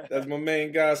Boogie. Yeah. That's my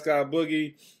main guy, Scott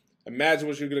Boogie. Imagine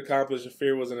what you could accomplish if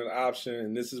fear wasn't an option,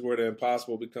 and this is where the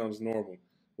impossible becomes normal.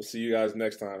 We'll see you guys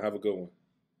next time. Have a good one.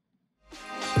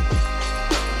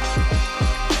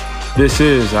 This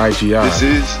is IGI. This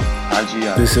is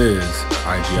IGI. This is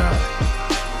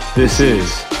IGI. This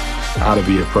is How to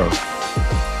Be a Pro.